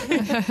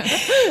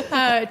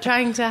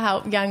 Trying to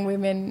help young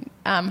women,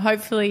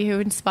 hopefully who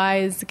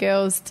inspires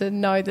girls to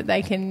know that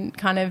they can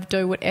kind of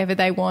do whatever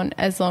they want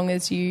as long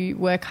as you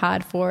work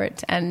hard for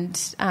it. And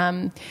it's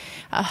a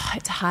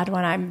hard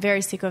one. I'm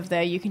very sick of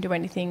you can do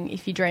anything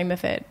if you dream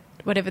of it.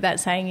 whatever that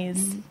saying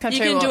is. You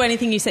can do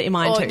anything you set your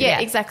mind to. Yeah,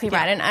 exactly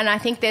right. And I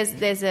think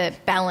there's a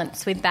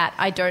balance with that.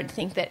 I don't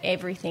think that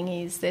everything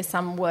is. There's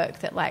some work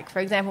that, like, for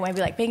example,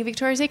 maybe like being a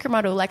Victoria's Secret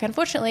model. Like,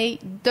 unfortunately,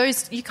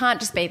 those you can't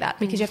just be that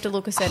because you have to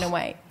look a certain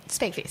way.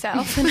 Speak for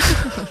yourself.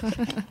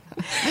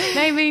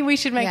 Maybe we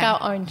should make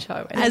our own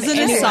show. As an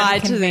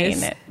aside to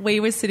this, we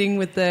were sitting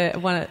with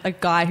a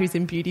guy who's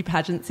in beauty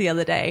pageants the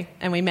other day,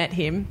 and we met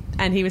him,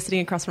 and he was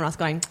sitting across from us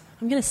going,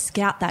 I'm going to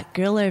scout that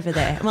girl over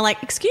there. And we're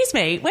like, excuse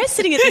me, we're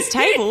sitting at this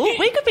table.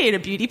 We could be in a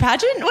beauty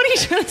pageant. What are you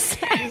trying to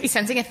say? You're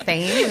sensing a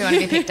theme. We want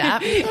to be picked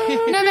up. No,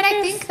 but I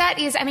think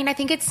I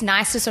think it's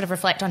nice to sort of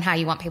reflect on how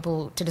you want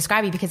people to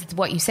describe you because it's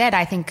what you said.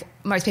 I think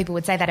most people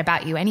would say that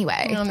about you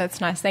anyway. Oh,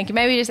 that's nice. Thank you.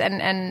 Maybe just,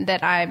 and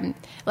that I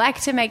like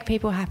to make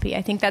people happy.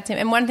 I think that's it.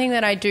 And one thing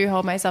that I do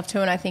hold myself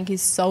to and I think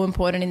is so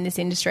important in this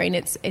industry, and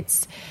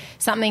it's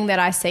something that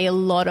I see a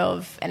lot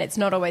of, and it's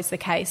not always the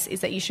case,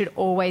 is that you should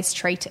always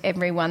treat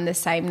everyone the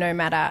same no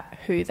matter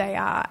who they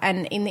are.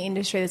 And in the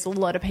industry, there's a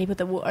lot of people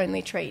that will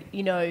only treat,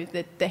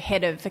 the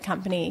head of the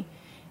company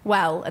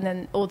well, and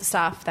then all the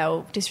staff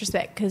they'll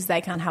disrespect because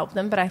they can't help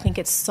them. But I think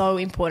it's so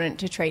important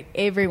to treat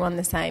everyone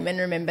the same and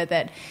remember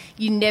that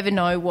you never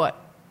know what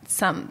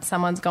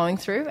someone's going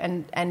through,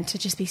 and to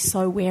just be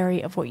so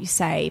wary of what you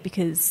say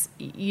because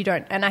you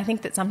don't. And I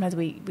think that sometimes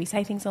we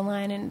say things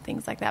online and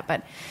things like that,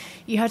 but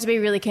you have to be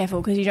really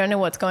careful because you don't know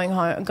what's going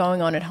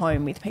on at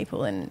home with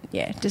people, and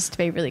just to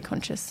be really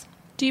conscious.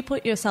 Do you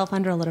put yourself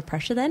under a lot of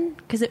pressure then?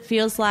 Because it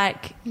feels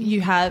like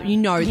you have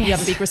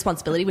a big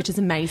responsibility, which is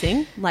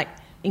amazing, like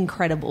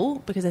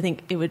incredible, because I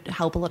think it would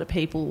help a lot of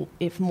people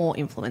if more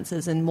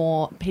influencers and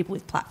more people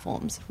with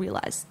platforms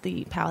realise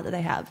the power that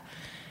they have.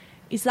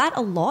 Is that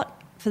a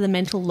lot for the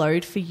mental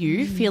load for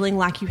you, feeling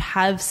like you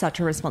have such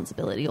a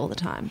responsibility all the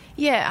time?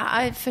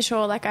 Yeah, for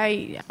sure. Like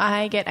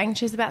I get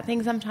anxious about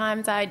things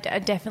sometimes. I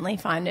definitely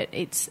find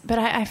but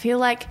I feel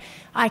like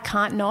I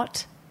can't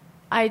not.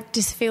 I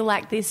just feel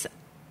like this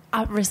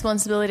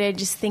responsibility to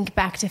just think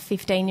back to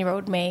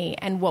 15-year-old me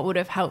and what would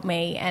have helped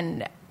me.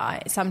 And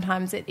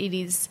sometimes it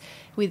is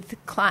with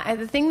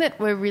the thing that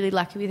we're really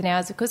lucky with now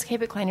is because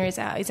Keep It Cleaner is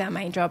our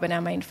main job and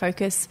our main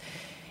focus.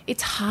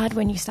 It's hard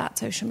when you start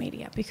social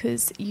media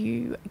because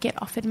you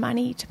get offered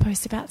money to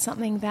post about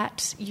something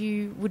that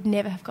you would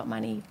never have got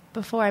money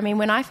before. I mean,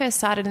 when I first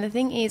started, and the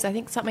thing is, I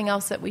think something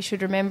else that we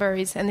should remember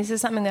is, and this is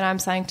something that I'm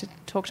saying to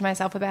talk to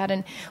myself about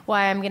and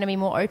why I'm going to be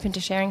more open to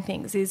sharing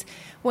things, is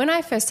when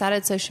I first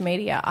started social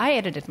media, I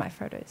edited my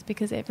photos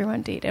because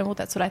everyone did. And well,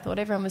 that's what I thought,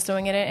 everyone was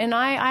doing it. And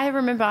I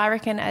remember, I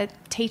reckon a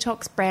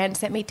Tea-Tox brand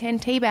sent me 10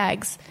 tea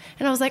bags.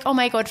 And I was like, oh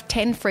my God,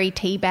 10 free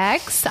tea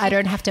bags. I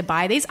don't have to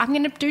buy these. I'm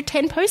going to do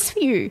 10 posts for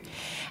you.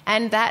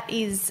 And that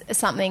is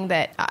something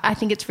that I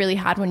think it's really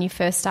hard when you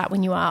first start,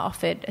 when you are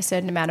offered a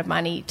certain amount of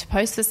money to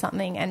post for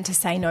something and to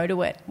say no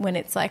to it, when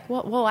it's like,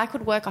 well, I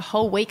could work a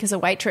whole week as a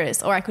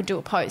waitress or I could do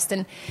a post.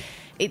 And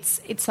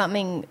it's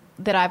something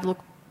that I've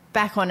looked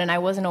back on, and I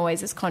wasn't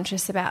always as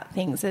conscious about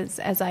things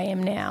as I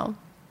am now.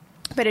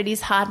 But it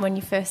is hard when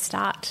you first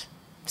start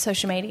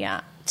social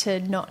media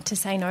to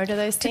say no to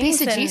those things.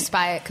 To be seduced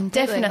by it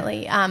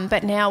completely. Definitely.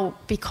 But now,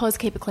 because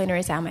Keep It Cleaner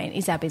is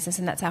our business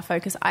and that's our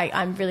focus,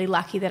 I'm really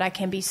lucky that I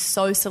can be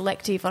so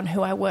selective on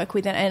who I work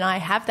with, and I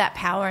have that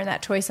power and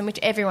that choice, and which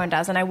everyone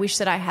does. And I wish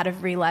that I had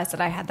have realised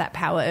that I had that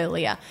power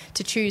earlier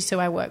to choose who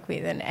I work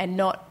with and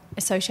not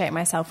associate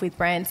myself with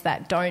brands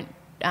that don't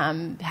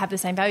have the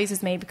same values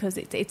as me, because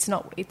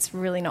it's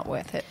really not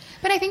worth it.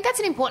 But I think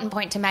that's an important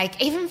point to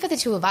make, even for the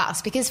two of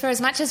us, because for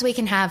as much as we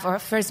can have, or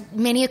for as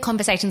many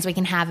conversations we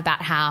can have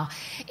about how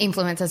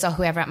influencers or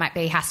whoever it might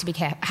be have to be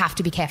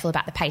careful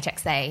about the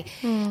paychecks they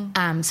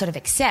sort of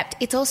accept,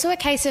 it's also a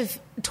case of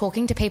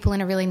talking to people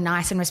in a really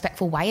nice and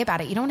respectful way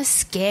about it. You don't want to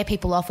scare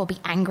people off or be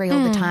angry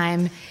all the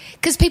time,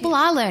 because people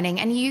are learning,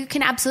 and you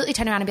can absolutely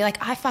turn around and be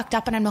like, I fucked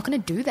up and I'm not going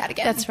to do that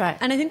again. That's right.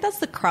 And I think that's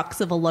the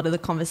crux of a lot of the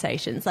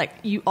conversations. Like,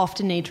 you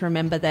often need to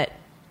remember that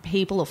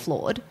people are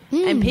flawed,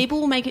 and people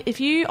will make it. If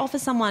you offer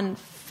someone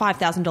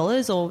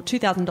 $5,000 or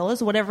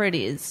 $2,000 or whatever it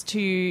is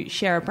to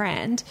share a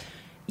brand,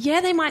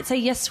 they might say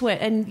yes to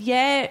it, and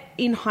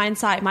in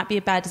hindsight it might be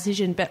a bad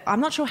decision, but I'm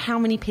not sure how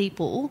many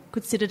people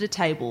could sit at a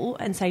table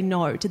and say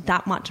no to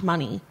that much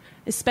money.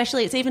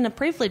 Especially, it's even a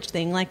privilege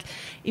thing. Like,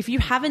 if you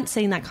haven't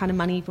seen that kind of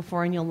money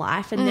before in your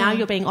life, and now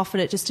you're being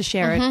offered it just to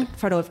share a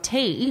photo of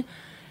tea,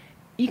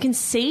 you can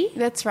see.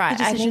 That's right.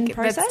 I think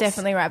that's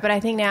definitely right. But I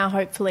think now,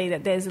 hopefully,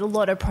 that there's a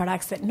lot of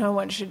products that no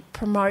one should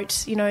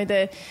promote. You know,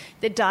 the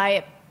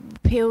diet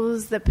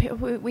pills.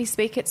 We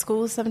speak at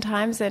schools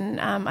sometimes,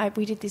 and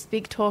we did this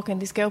big talk, and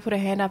this girl put her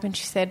hand up and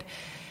she said,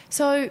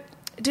 "So,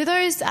 do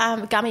those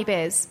gummy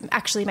bears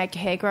actually make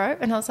your hair grow?"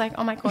 And I was like,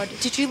 oh my God,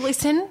 did you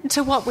listen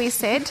to what we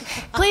said?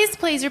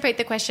 Please repeat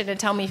the question and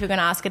tell me if you're going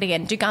to ask it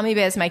again. Do gummy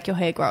bears make your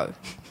hair grow?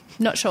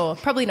 Not sure.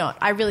 Probably not.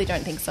 I really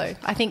don't think so.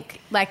 I think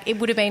it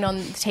would have been on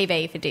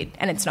TV if it did,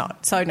 and it's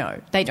not. So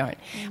no, they don't.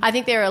 I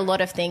think there are a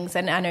lot of things,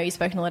 and I know you've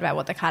spoken a lot about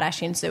what the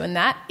Kardashians do, and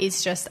that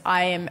is just,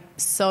 I am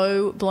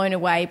so blown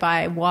away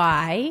by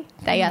why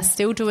they are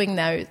still doing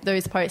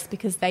those posts,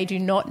 because they do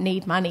not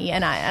need money.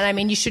 And I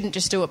mean, you shouldn't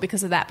just do it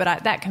because of that,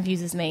 but that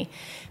confuses me.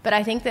 But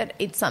I think that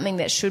it's something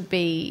that should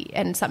be,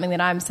 and something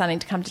that I'm starting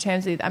to come to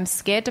terms with. I'm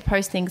scared to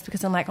post things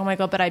because I'm like, oh my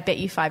God, but I bet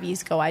you 5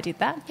 years ago I did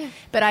that. Yeah.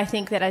 But I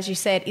think that, as you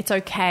said, it's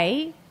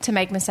okay to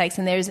make mistakes,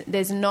 and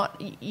there's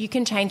not, you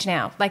can change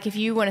now. Like, if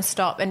you want to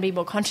stop and be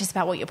more conscious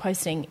about what you're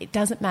posting, it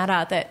doesn't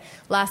matter that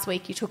last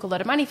week you took a lot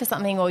of money for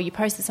something or you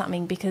posted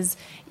something, because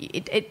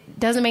it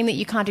doesn't mean that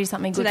you can't do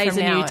something good Today's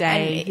from now. Today's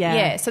a new day.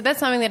 Yeah. So that's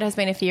something that has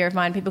been a fear of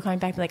mine. People coming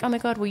back and be like, oh my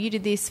God, well, you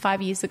did this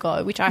 5 years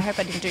ago, which I hope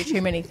I didn't do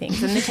too many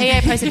things. And the tea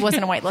I posted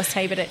wasn't a weight loss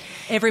tea, but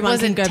everyone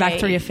can go back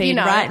through your feed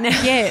right now.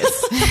 Yes.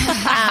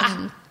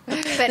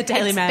 But the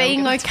Daily Mail,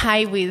 being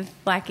okay with,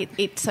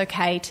 it's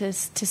okay to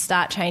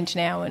start change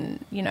now,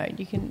 and,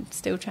 you can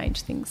still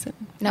change things.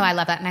 No, I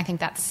love that, and I think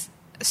that's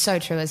so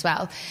true as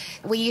well.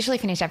 We usually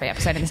finish every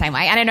episode in the same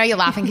way, and I know you're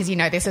laughing because you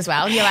know this as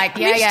well. You're like,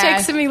 Mitch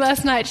texted me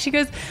last night. She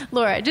goes,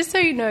 Laura, just so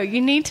you know,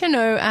 you need to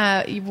know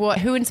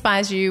who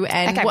inspires you,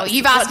 and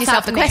you've asked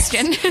yourself the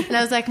question. And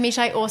I was like, Mitch,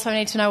 I also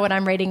need to know what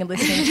I'm reading and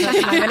listening to at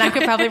the moment. I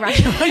could probably write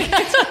a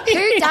podcast.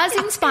 Who does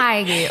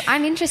inspire you?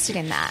 I'm interested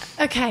in that.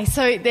 Okay,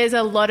 so there's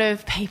a lot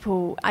of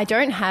people. I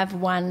don't have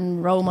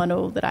one role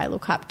model that I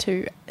look up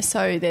to.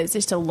 So there's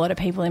just a lot of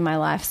people in my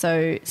life.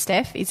 So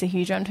Steph is a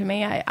huge one for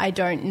me. I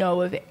don't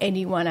know of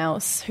anyone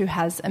else who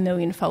has 1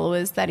 million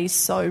followers that is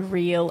so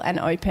real and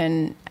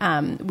open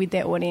with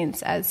their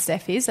audience as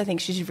Steph is. I think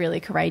she's really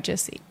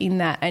courageous in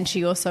that, and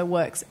she also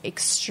works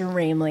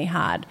extremely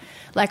hard.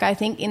 Like, I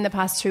think in the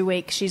past 2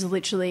 weeks she's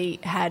literally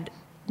had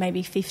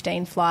maybe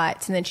 15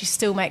 flights, and then she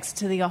still makes it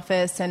to the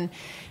office. And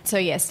so,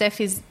 yeah, Steph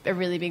is a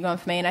really big one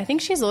for me. And I think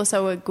she's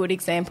also a good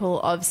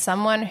example of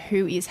someone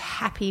who is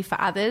happy for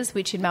others,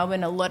 which in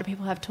Melbourne a lot of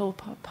people have tall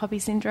poppy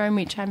syndrome,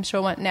 which I'm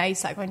sure now you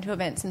start going to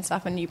events and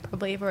stuff and you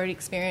probably have already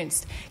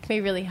experienced, can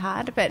be really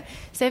hard. But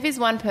Steph is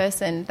one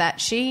person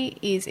that she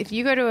is, if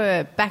you go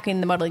to back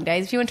in the modelling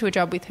days, if you went to a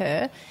job with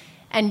her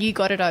and you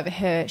got it over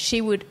her,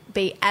 she would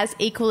be as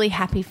equally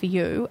happy for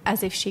you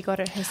as if she got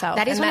it herself.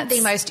 That is one of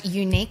the most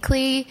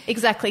uniquely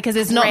exactly, because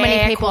there's not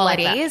many people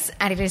qualities, like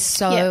that. And it is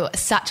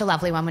such a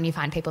lovely one when you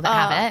find people that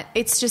have it.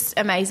 It's just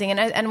amazing.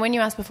 And when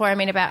you asked before,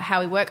 about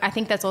how we work, I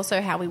think that's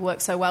also how we work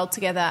so well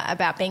together,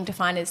 about being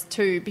defined as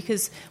two,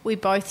 because we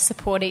both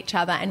support each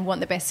other and want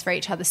the best for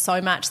each other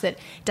so much that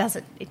it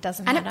doesn't and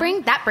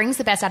matter. That brings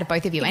the best out of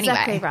both of you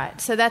exactly anyway.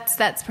 Right. So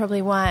that's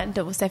probably one.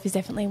 Steph is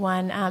definitely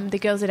one. The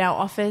girls at our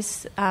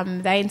office,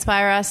 they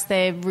inspire us.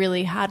 They're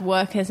really hard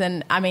workers,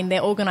 and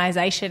their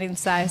organisation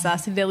inspires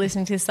us. If they're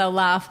listening to this, they'll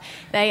laugh.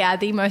 They are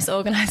the most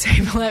organised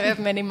people I've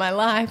ever met in my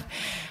life.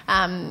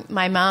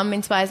 My mum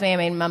inspires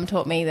me. Mum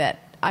taught me that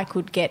I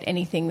could get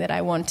anything that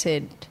I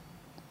wanted,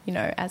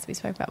 as we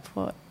spoke about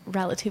before,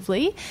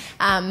 relatively,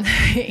 and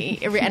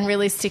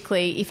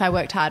realistically if I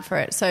worked hard for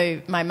it.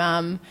 So my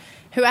mum,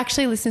 who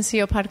actually listens to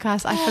your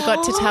podcast, I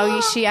forgot to tell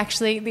you, she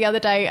actually, the other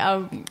day,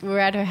 we were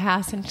at her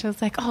house and she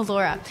was like, oh,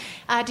 Laura,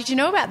 did you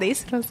know about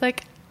this? And I was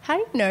like, how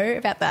do you know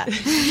about that?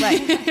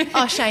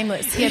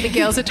 Shameless. Yeah, the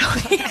girls are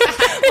talking.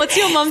 What's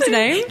your mum's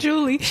name?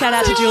 Julie. Shout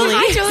out to Julie.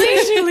 Hi,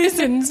 Julie.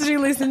 She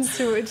listens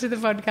to the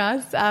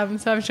podcast,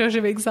 so I'm sure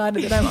she'll be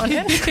excited that I'm on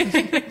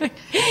it.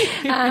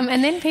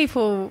 And then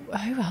people,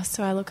 who else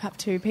do I look up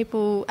to?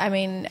 People,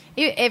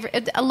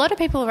 a lot of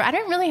people, I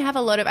don't really have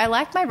a lot of, I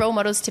like my role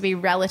models to be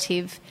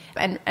relative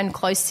and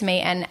close to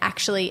me and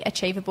actually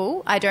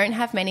achievable. I don't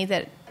have many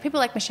that, people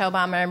like Michelle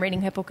Obama, I'm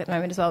reading her book at the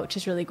moment as well, which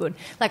is really good.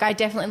 Like, I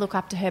definitely look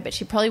up to her, but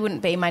she probably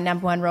wouldn't be my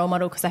number one role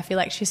model because I feel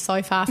like she's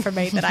so far from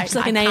me that I an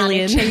can't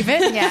alien. achieve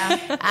it.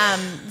 Yeah.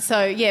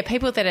 So, yeah,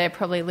 people that are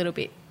probably a little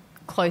bit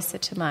closer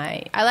to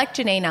I like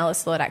Janine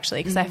Ellis-Lord actually,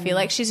 because I feel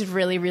like she's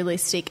really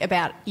realistic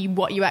about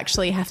what you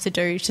actually have to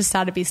do to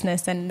start a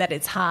business, and that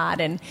it's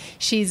hard. And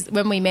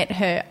when we met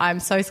her,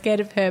 I'm so scared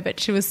of her, but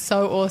she was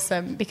so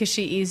awesome because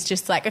she is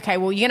just like, okay,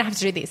 well, you're going to have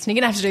to do this, and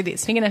you're going to have to do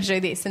this, and you're going to have to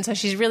do this. And so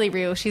she's really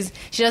real. She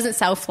doesn't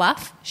sell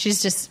fluff.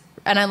 She's just,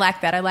 and I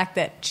like that. I like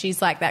that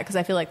she's like that, because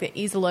I feel like there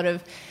is a lot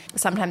of,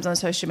 sometimes on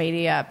social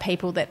media,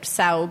 people that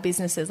sell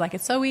businesses like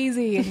it's so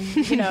easy,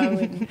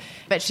 and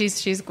but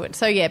she's good.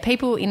 So yeah,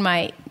 people in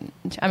I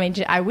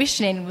wish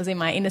Janine was in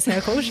my inner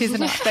circle. She's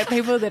not, but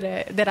people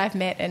that I've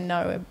met and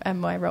know are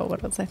my role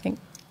models, I think.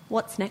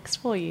 What's next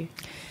for you?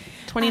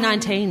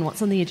 2019,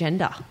 what's on the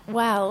agenda?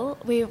 Well,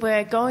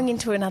 we're going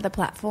into another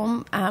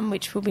platform,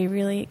 which will be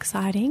really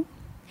exciting.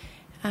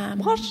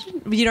 What?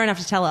 You don't have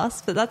to tell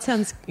us, but that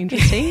sounds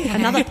interesting.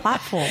 Another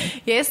platform.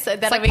 Yes,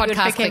 that'll be good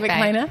for Kim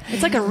McClainer.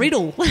 It's like a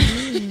riddle.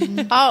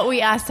 Oh,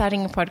 we are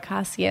starting a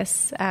podcast,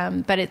 yes,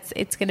 but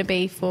it's going to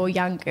be for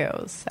young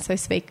girls, so to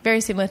speak. Very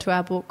similar to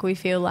our book, we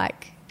feel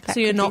like. So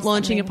you're not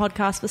launching a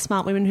podcast for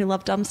smart women who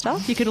love dumb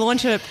stuff? You could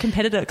launch a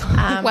competitor.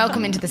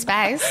 Welcome into the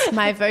space.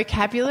 My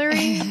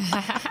vocabulary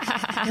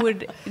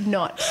would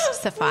not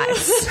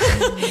suffice.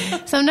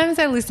 Sometimes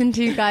I listen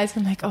to you guys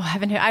and I'm like, oh, I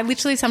haven't heard. I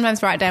literally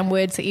sometimes write down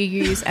words that you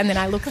use and then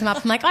I look them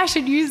up. I'm like, I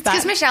should use that.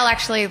 Because Michelle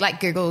actually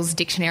Googles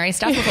dictionary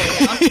stuff before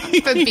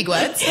we go on for big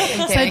words.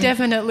 So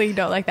definitely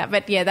not like that.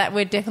 But yeah, that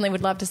we definitely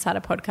would love to start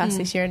a podcast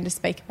this year and to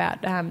speak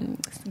about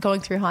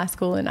going through high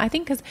school. And I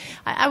think because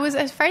I was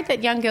afraid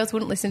that young girls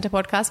wouldn't listen to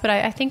podcasts, but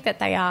I think that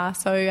they are.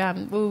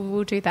 So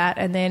we'll do that.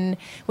 And then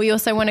we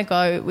also want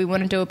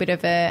to do a bit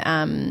of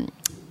a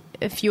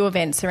few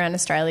events around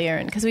Australia,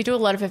 and because we do a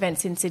lot of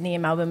events in Sydney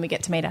and Melbourne, we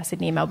get to meet our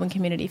Sydney and Melbourne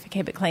community for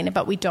Keep It Cleaner,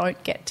 but we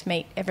don't get to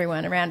meet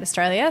everyone around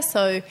Australia.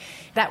 So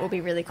that will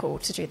be really cool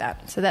to do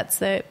that. So that's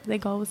the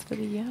goals for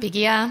the year. Big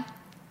year.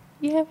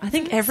 Yeah, I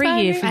think every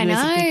year for you is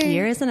a big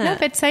year, isn't it? No,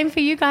 but same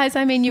for you guys.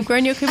 I mean, you've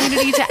grown your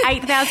community to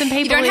 8,000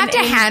 people. You don't have to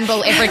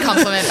handball every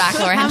compliment back,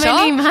 Laura How Henshaw.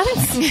 many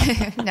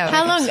months? No.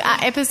 How long?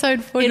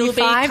 Episode 45? It'll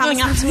be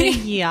coming up to a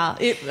year.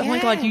 Oh my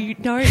God, you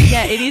know,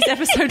 yeah, it is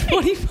episode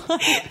 45.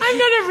 I'm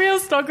not a real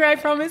stalker, I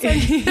promise.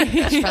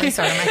 Really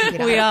sorry, my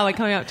computer. We're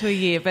coming up to a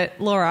year. But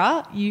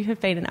Laura, you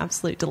have been an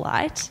absolute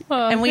delight.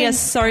 Oh, and we are thanks,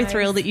 so guys.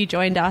 thrilled that you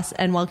joined us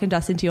and welcomed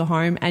us into your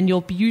home. And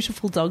your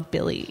beautiful dog,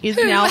 Billy, is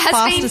Who now has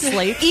fast been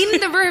asleep.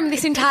 in the room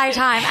this entire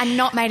time and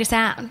not made a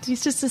sound.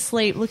 He's just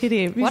asleep. Look at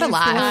him. What a He's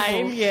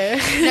life. Yeah.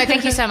 No,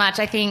 thank you so much.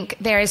 I think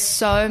there is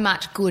so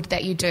much good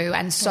that you do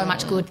and so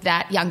much good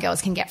that young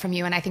girls can get from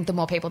you, and I think the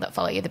more people that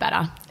follow you, the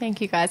better. Thank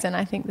you, guys, and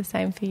I think the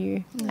same for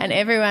you. And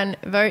everyone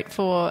vote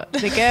for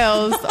the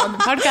girls on the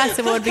podcast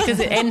award because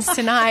it ends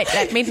tonight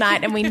at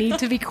midnight and we need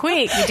to be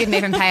quick. You didn't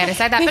even pay her to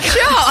say that, but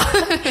sure.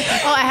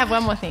 Oh, I have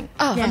one more thing.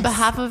 Oh, yes. On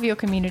behalf of your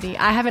community,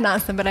 I haven't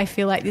asked them, but I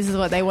feel like this is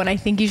what they want. I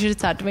think you should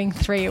start doing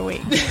 3 a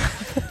week.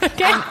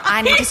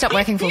 I need to stop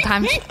working full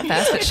time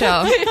first, but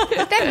sure.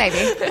 Then maybe.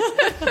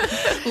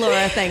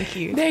 Laura, thank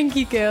you. Thank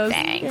you, girls.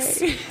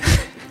 Thanks.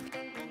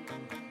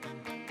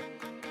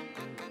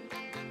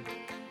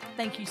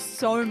 Thank you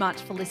so much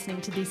for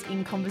listening to this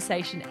In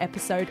Conversation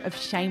episode of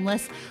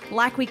Shameless.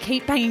 Like we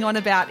keep banging on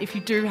about, if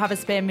you do have a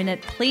spare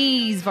minute,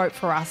 please vote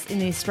for us in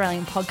the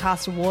Australian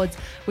Podcast Awards.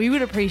 We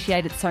would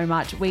appreciate it so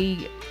much.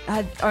 We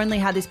had only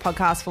had this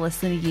podcast for less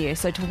than a year,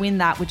 so to win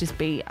that would just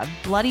be a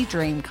bloody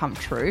dream come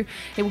true.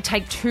 It will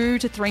take 2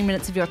 to 3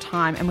 minutes of your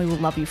time and we will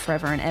love you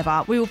forever and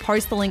ever. We will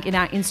post the link in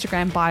our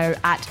Instagram bio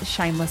at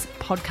Shameless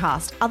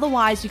Podcast.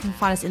 Otherwise, you can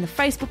find us in the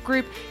Facebook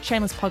group,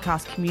 Shameless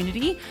Podcast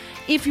Community.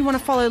 If you want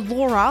to follow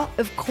Laura,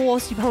 of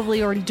course, you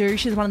probably already do.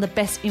 She's one of the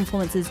best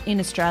influencers in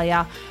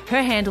Australia.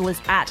 Her handle is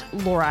at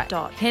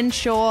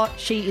Laura.Henshaw.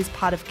 She is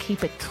part of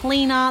Keep It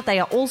Cleaner. They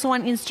are also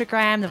on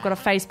Instagram. They've got a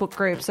Facebook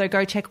group. So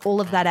go check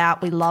all of that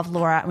out. We love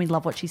Laura and we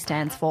love what she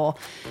stands for.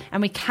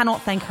 And we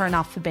cannot thank her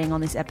enough for being on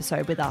this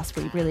episode with us.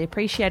 We really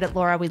appreciate it,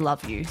 Laura. We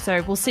love you.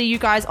 So we'll see you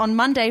guys on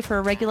Monday for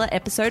a regular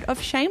episode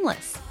of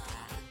Shameless.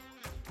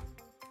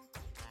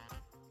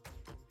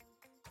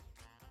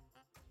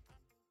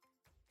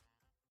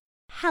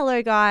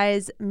 Hello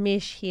guys,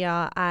 Mish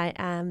here. I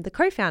am the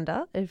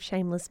co-founder of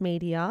Shameless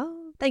Media.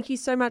 Thank you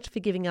so much for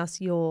giving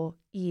us your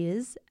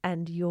ears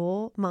and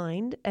your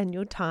mind and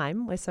your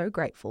time. We're so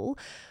grateful.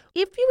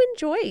 If you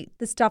enjoy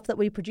the stuff that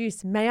we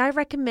produce, may I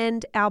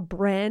recommend our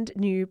brand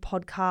new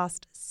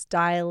podcast,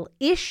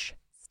 Style-ish.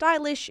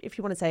 Stylish, if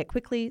you want to say it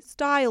quickly,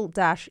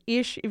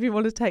 Style-ish, if you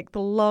want to take the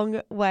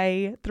long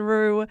way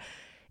through.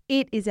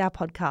 It is our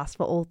podcast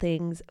for all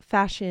things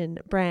fashion,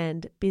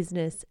 brand,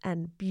 business,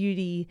 and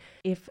beauty.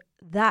 If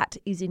that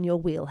is in your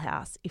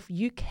wheelhouse, if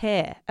you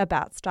care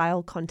about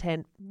style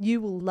content, you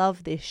will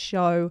love this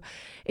show.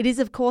 It is,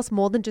 of course,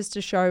 more than just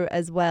a show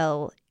as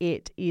well.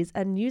 It is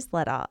a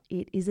newsletter.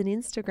 It is an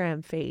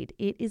Instagram feed.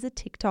 It is a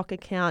TikTok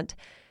account.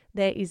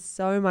 There is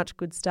so much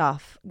good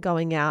stuff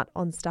going out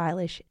on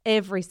Stylish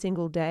every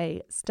single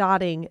day,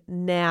 starting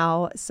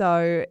now.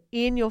 So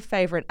in your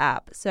favorite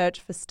app, search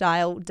for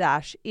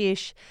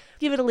Style-ish.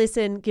 Give it a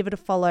listen, give it a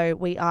follow.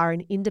 We are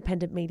an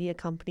independent media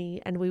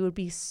company and we would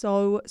be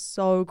so,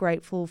 so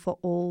grateful for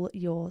all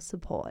your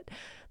support.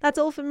 That's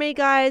all from me,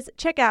 guys.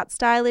 Check out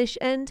Stylish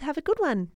and have a good one.